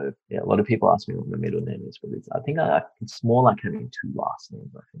 So yeah, a lot of people ask me what my middle name is, but I think it's more like having 2 last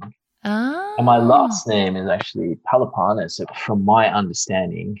names, I think. And my last name is actually Palapana. So from my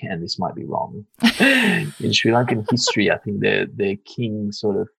understanding, and this might be wrong, in Sri Lankan history, I think the king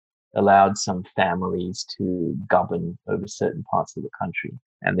sort of allowed some families to govern over certain parts of the country.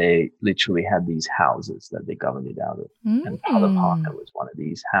 And they literally had these houses that they governed it out of. And Palapana was one of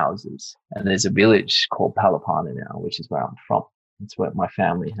these houses. And there's a village called Palapana now, which is where I'm from. It's where my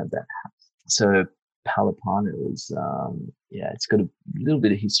family had that house. So Palapana was, it's got a little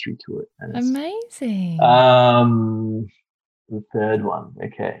bit of history to it. And amazing. The third one,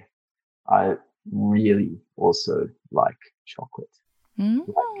 okay. I really also like chocolate.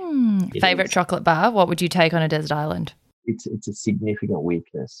 Favorite chocolate bar? What would you take on a desert island? It's a significant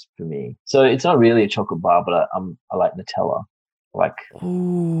weakness for me. So it's not really a chocolate bar, but I like Nutella, like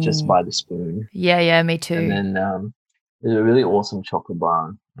just by the spoon. Yeah, me too. And then there's a really awesome chocolate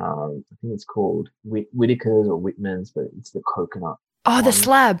bar. I think it's called Whittaker's or Whitman's, but it's the coconut. Oh, one. The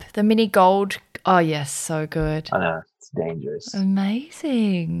slab, the mini gold. Oh, yes, so good. I know, it's dangerous.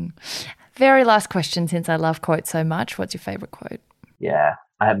 Amazing. Very last question, since I love quotes so much. What's your favorite quote? Yeah,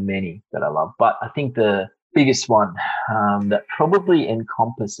 I have many that I love, but I think the biggest one that probably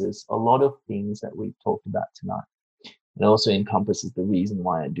encompasses a lot of things that we've talked about tonight, and also encompasses the reason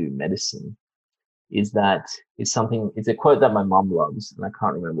why I do medicine, is that it's a quote that my mum loves, and I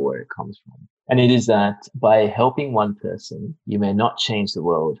can't remember where it comes from. And it is that by helping one person, you may not change the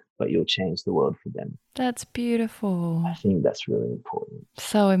world, but you'll change the world for them. That's beautiful. I think that's really important.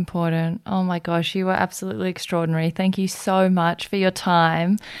 So important. Oh my gosh, you were absolutely extraordinary. Thank you so much for your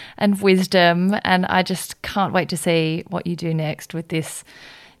time and wisdom. And I just can't wait to see what you do next with this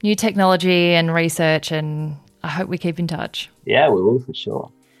new technology and research. And I hope we keep in touch. Yeah, we will for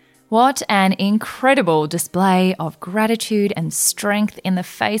sure. What an incredible display of gratitude and strength in the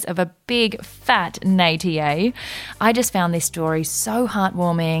face of a big, fat natia. I just found this story so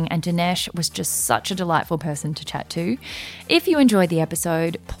heartwarming, and Dinesh was just such a delightful person to chat to. If you enjoyed the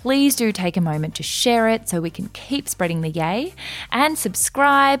episode, please do take a moment to share it so we can keep spreading the yay, and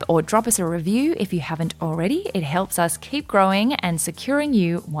subscribe or drop us a review if you haven't already. It helps us keep growing and securing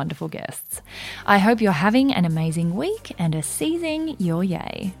you wonderful guests. I hope you're having an amazing week and are seizing your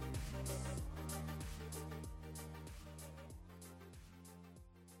yay.